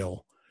him a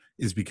fail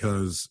is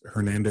because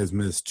Hernandez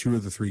missed 2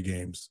 of the 3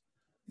 games,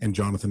 and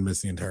Jonathan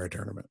missed the entire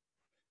tournament.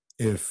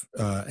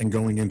 And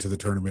going into the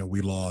tournament,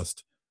 we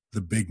lost the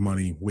big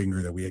money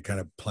winger that we had kind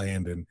of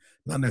planned and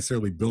not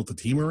necessarily built the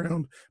team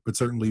around, but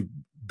certainly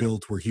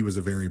built where he was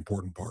a very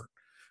important part.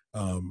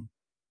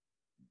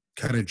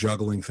 kind of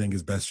juggling thing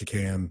as best you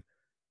can.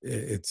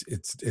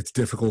 It's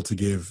difficult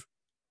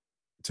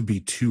to be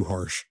too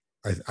harsh.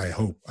 I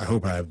hope I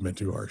haven't been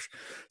too harsh.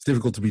 It's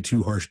difficult to be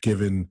too harsh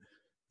given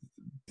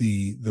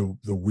the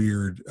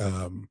weird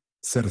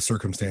set of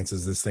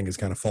circumstances this thing has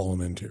kind of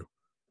fallen into.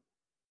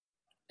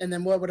 And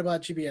then what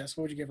about GBS?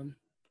 What would you give him?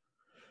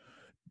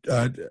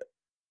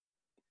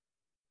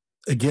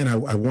 Again, I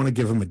want to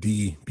give him a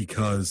D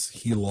because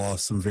he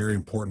lost some very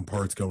important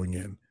parts going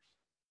in.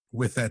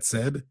 With that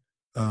said,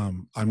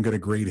 I'm going to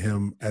grade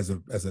him as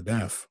an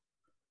F,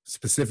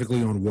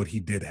 specifically on what he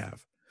did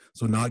have.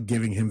 So not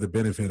giving him the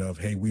benefit of,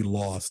 hey, we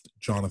lost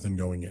Jonathan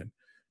going in,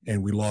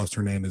 and we lost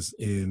Hernandez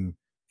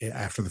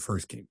after the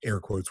first game. Air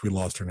quotes, we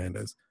lost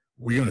Hernandez.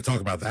 We're going to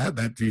talk about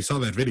that. You saw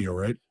that video,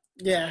 right?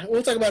 Yeah,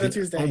 we'll talk about it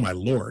Tuesday. Oh my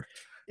Lord!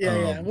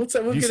 Yeah. We'll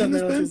get on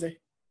that on Tuesday.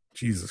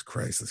 Jesus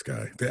Christ, this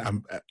guy!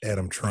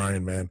 I'm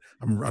trying, man.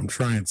 I'm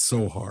trying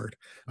so hard.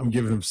 I'm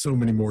giving him so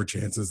many more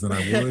chances than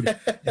I would,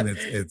 and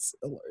it's.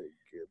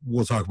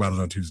 We'll talk about it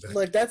on Tuesday.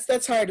 Look,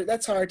 that's hard.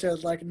 That's hard to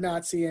like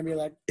not see and be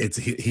like.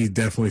 He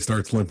definitely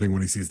starts limping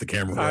when he sees the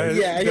camera. Right?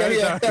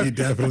 Yeah. He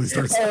definitely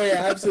starts. Oh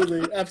yeah,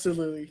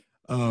 absolutely.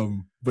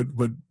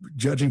 But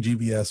judging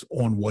GBS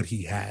on what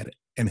he had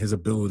and his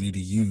ability to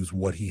use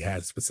what he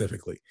had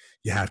specifically,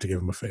 you have to give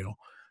him a fail.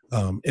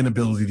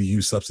 Inability to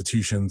use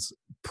substitutions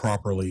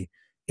properly,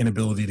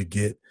 inability to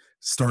get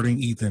starting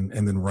Ethan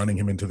and then running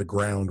him into the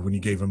ground when you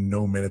gave him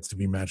no minutes to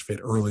be match fit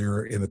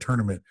earlier in the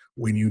tournament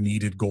when you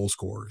needed goal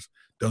scorers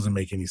doesn't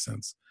make any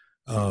sense.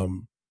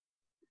 The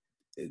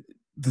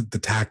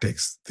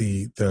tactics,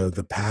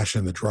 the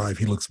passion, the drive,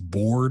 he looks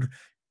bored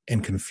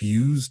and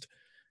confused.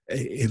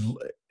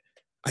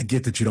 I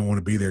get that you don't want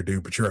to be there,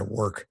 dude, but you're at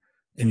work.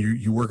 And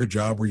you work a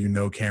job where you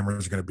know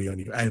cameras are going to be on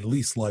you. I at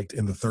least liked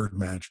in the third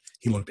match,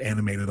 he looked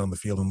animated on the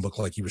field and looked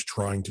like he was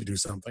trying to do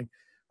something.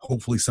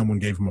 Hopefully someone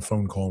gave him a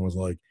phone call and was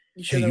like,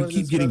 hey, you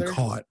keep getting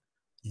caught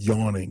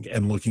yawning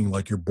and looking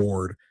like you're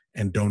bored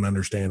and don't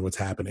understand what's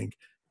happening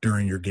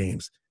during your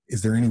games.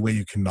 Is there any way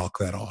you can knock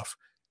that off?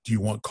 Do you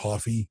want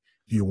coffee?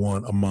 Do you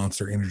want a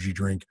Monster energy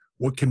drink?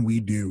 What can we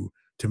do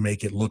to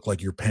make it look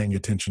like you're paying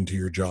attention to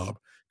your job?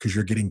 Because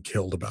you're getting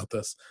killed about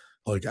this.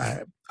 Like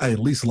I at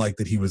least like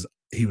that he was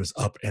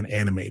up and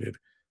animated,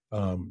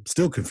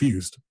 still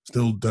confused,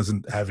 still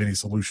doesn't have any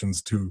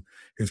solutions to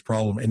his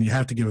problem. And you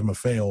have to give him a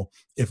fail,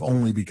 if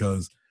only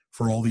because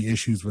for all the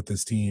issues with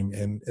this team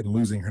and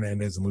losing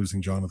Hernandez and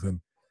losing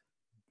Jonathan,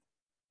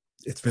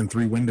 it's been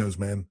 3 windows,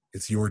 man.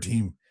 It's your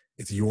team.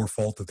 It's your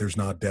fault that there's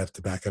not depth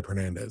to back up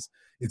Hernandez.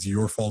 It's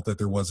your fault that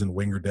there wasn't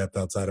winger depth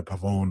outside of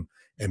Pavon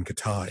and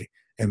Katai.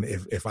 And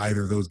if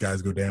either of those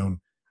guys go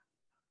down,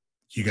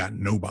 you got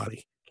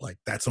nobody. Like,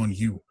 that's on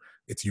you.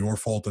 It's your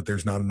fault that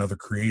there's not another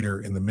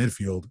creator in the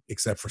midfield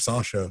except for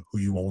Sasha, who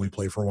you only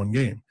play for 1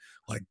 game.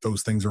 Like,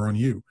 those things are on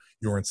you.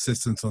 Your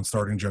insistence on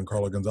starting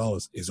Giancarlo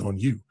Gonzalez is on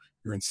you.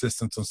 Your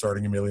insistence on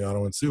starting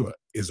Emiliano Insua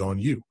is on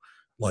you.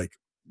 Like,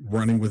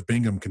 running with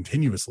Bingham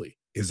continuously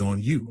is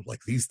on you.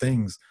 Like, these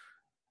things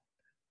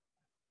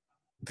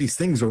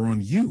are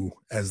on you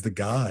as the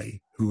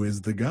guy who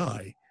is the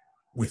guy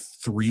with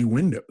 3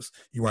 windows.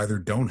 You either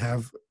don't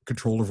have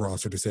control of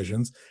roster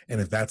decisions,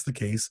 and if that's the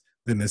case,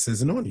 then this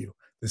isn't on you.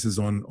 This is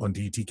on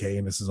DTK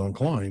and this is on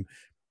Klein.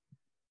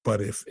 But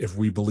if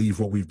we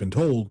believe what we've been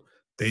told,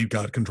 they've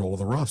got control of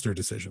the roster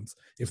decisions.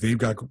 If they've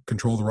got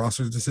control of the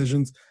roster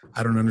decisions,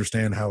 I don't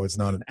understand how it's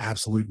not an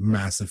absolute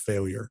massive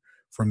failure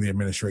from the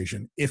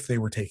administration if they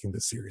were taking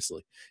this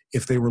seriously.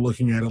 If they were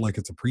looking at it like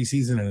it's a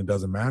preseason and it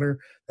doesn't matter,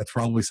 that's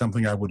probably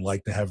something I would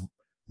like to have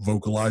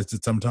vocalized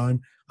at some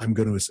time. I'm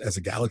going to, as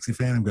a Galaxy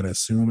fan, I'm going to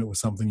assume it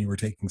was something you were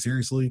taking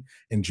seriously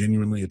and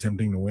genuinely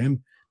attempting to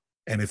win.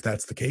 And if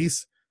that's the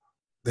case,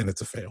 then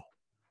it's a fail.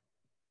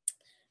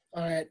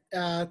 All right.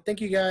 Thank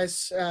you,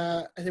 guys.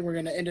 I think we're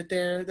going to end it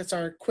there. That's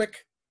our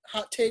quick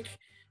hot take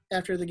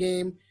after the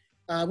game.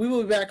 We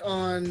will be back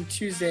on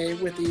Tuesday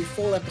with the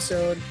full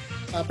episode,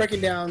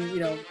 breaking down,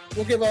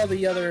 we'll give all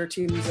the other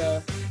teams,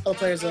 all the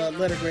players a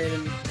letter grade.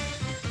 And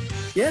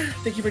yeah,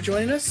 thank you for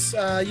joining us.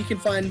 You can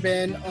find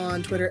Ben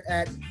on Twitter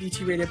at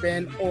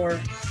DTRadioBen or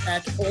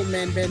at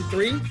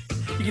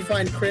OldManBen3. You can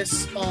find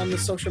Chris on the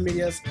social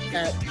medias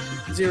at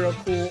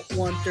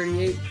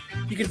ZeroCool138.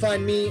 You can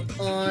find me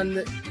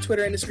on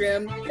Twitter and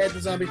Instagram at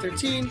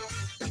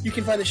TheZombie13. You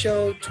can find the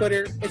show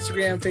Twitter,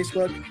 Instagram,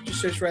 Facebook.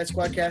 Just search Riot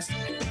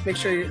Squadcast. Make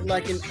sure you're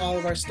liking all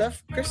of our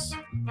stuff. Chris?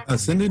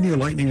 Send in your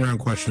lightning round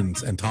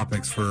questions and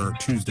topics for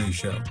Tuesday's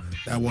show.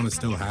 That one is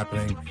still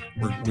happening.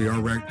 We are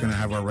going to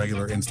have our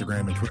regular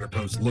Instagram and Twitter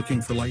posts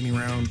looking for lightning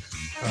round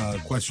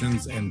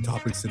questions and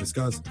topics to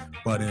discuss.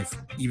 But if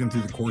even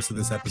through the course of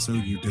this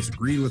episode you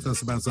disagreed with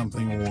us about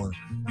something or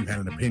you had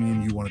an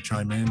opinion you want to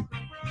chime in,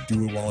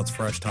 do it while it's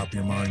fresh, top of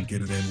your mind,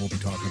 get it in. We'll be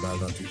talking about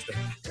it on Tuesday.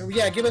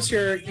 Yeah, give us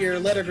your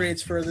letter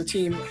grades for the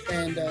team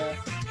and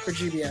for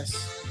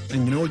GBS.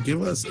 And you know what?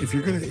 Give us, if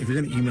you're gonna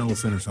email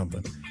us in or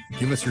something,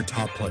 give us your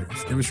top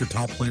players. Give us your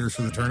top players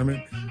for the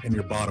tournament and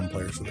your bottom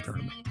players for the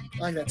tournament. I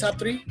like that. Top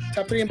three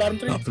and bottom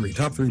 3.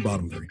 Top three,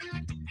 bottom 3.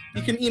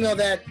 you can email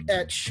that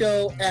at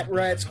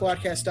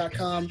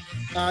show@riotsquadcast.com.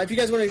 If you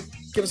guys want to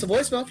give us a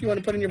voicemail, if you want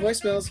to put in your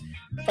voicemails,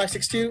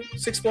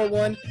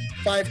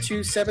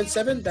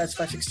 562-641-5277. That's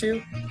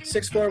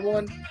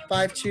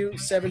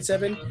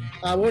 562-641-5277. We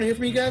want to hear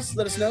from you guys.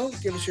 Let us know.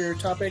 Give us your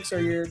topics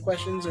or your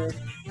questions or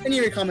any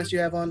of your comments you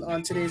have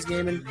on today's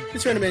game and the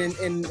tournament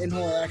in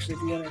whole, actually,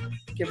 if you want to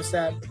give us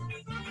that.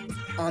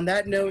 On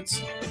that note,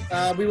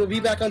 we will be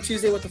back on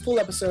Tuesday with the full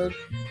episode.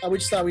 We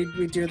just thought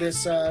we'd do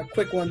this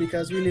quick one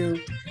because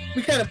we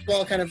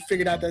all kind of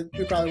figured out that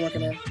we probably we're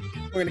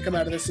gonna come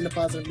out of this in a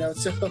positive note.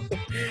 So I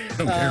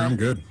don't care. I'm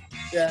good.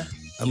 Yeah.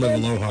 I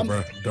live aloha,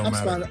 bro. Don't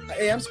matter. Smiling.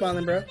 Hey, I'm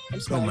smiling, bro. I'm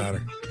smiling. Don't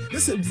matter.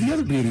 The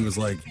other beauty was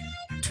like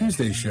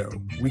Tuesday's show.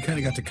 We kind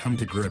of got to come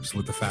to grips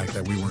with the fact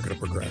that we weren't going to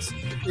progress.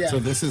 Yeah. So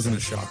this isn't a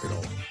shock at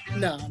all.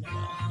 No.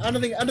 I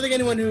don't think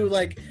anyone who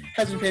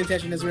has been paying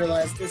attention has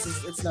realized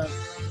it's not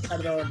out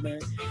of the ordinary.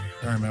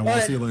 All right, man.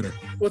 We'll see you later.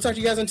 We'll talk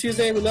to you guys on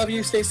Tuesday. We love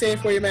you. Stay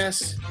safe. Wear your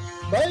masks.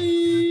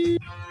 Bye.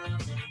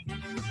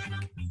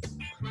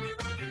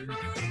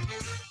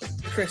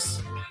 Chris.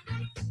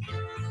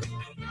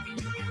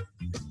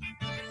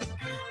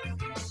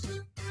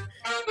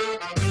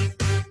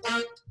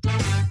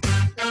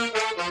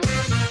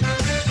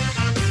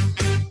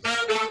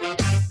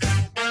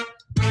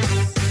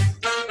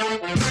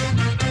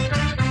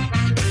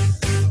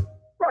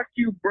 Fuck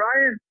you,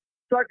 Brian.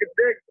 Suck a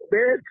dick,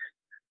 bitch.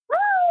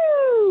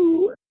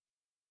 Woo!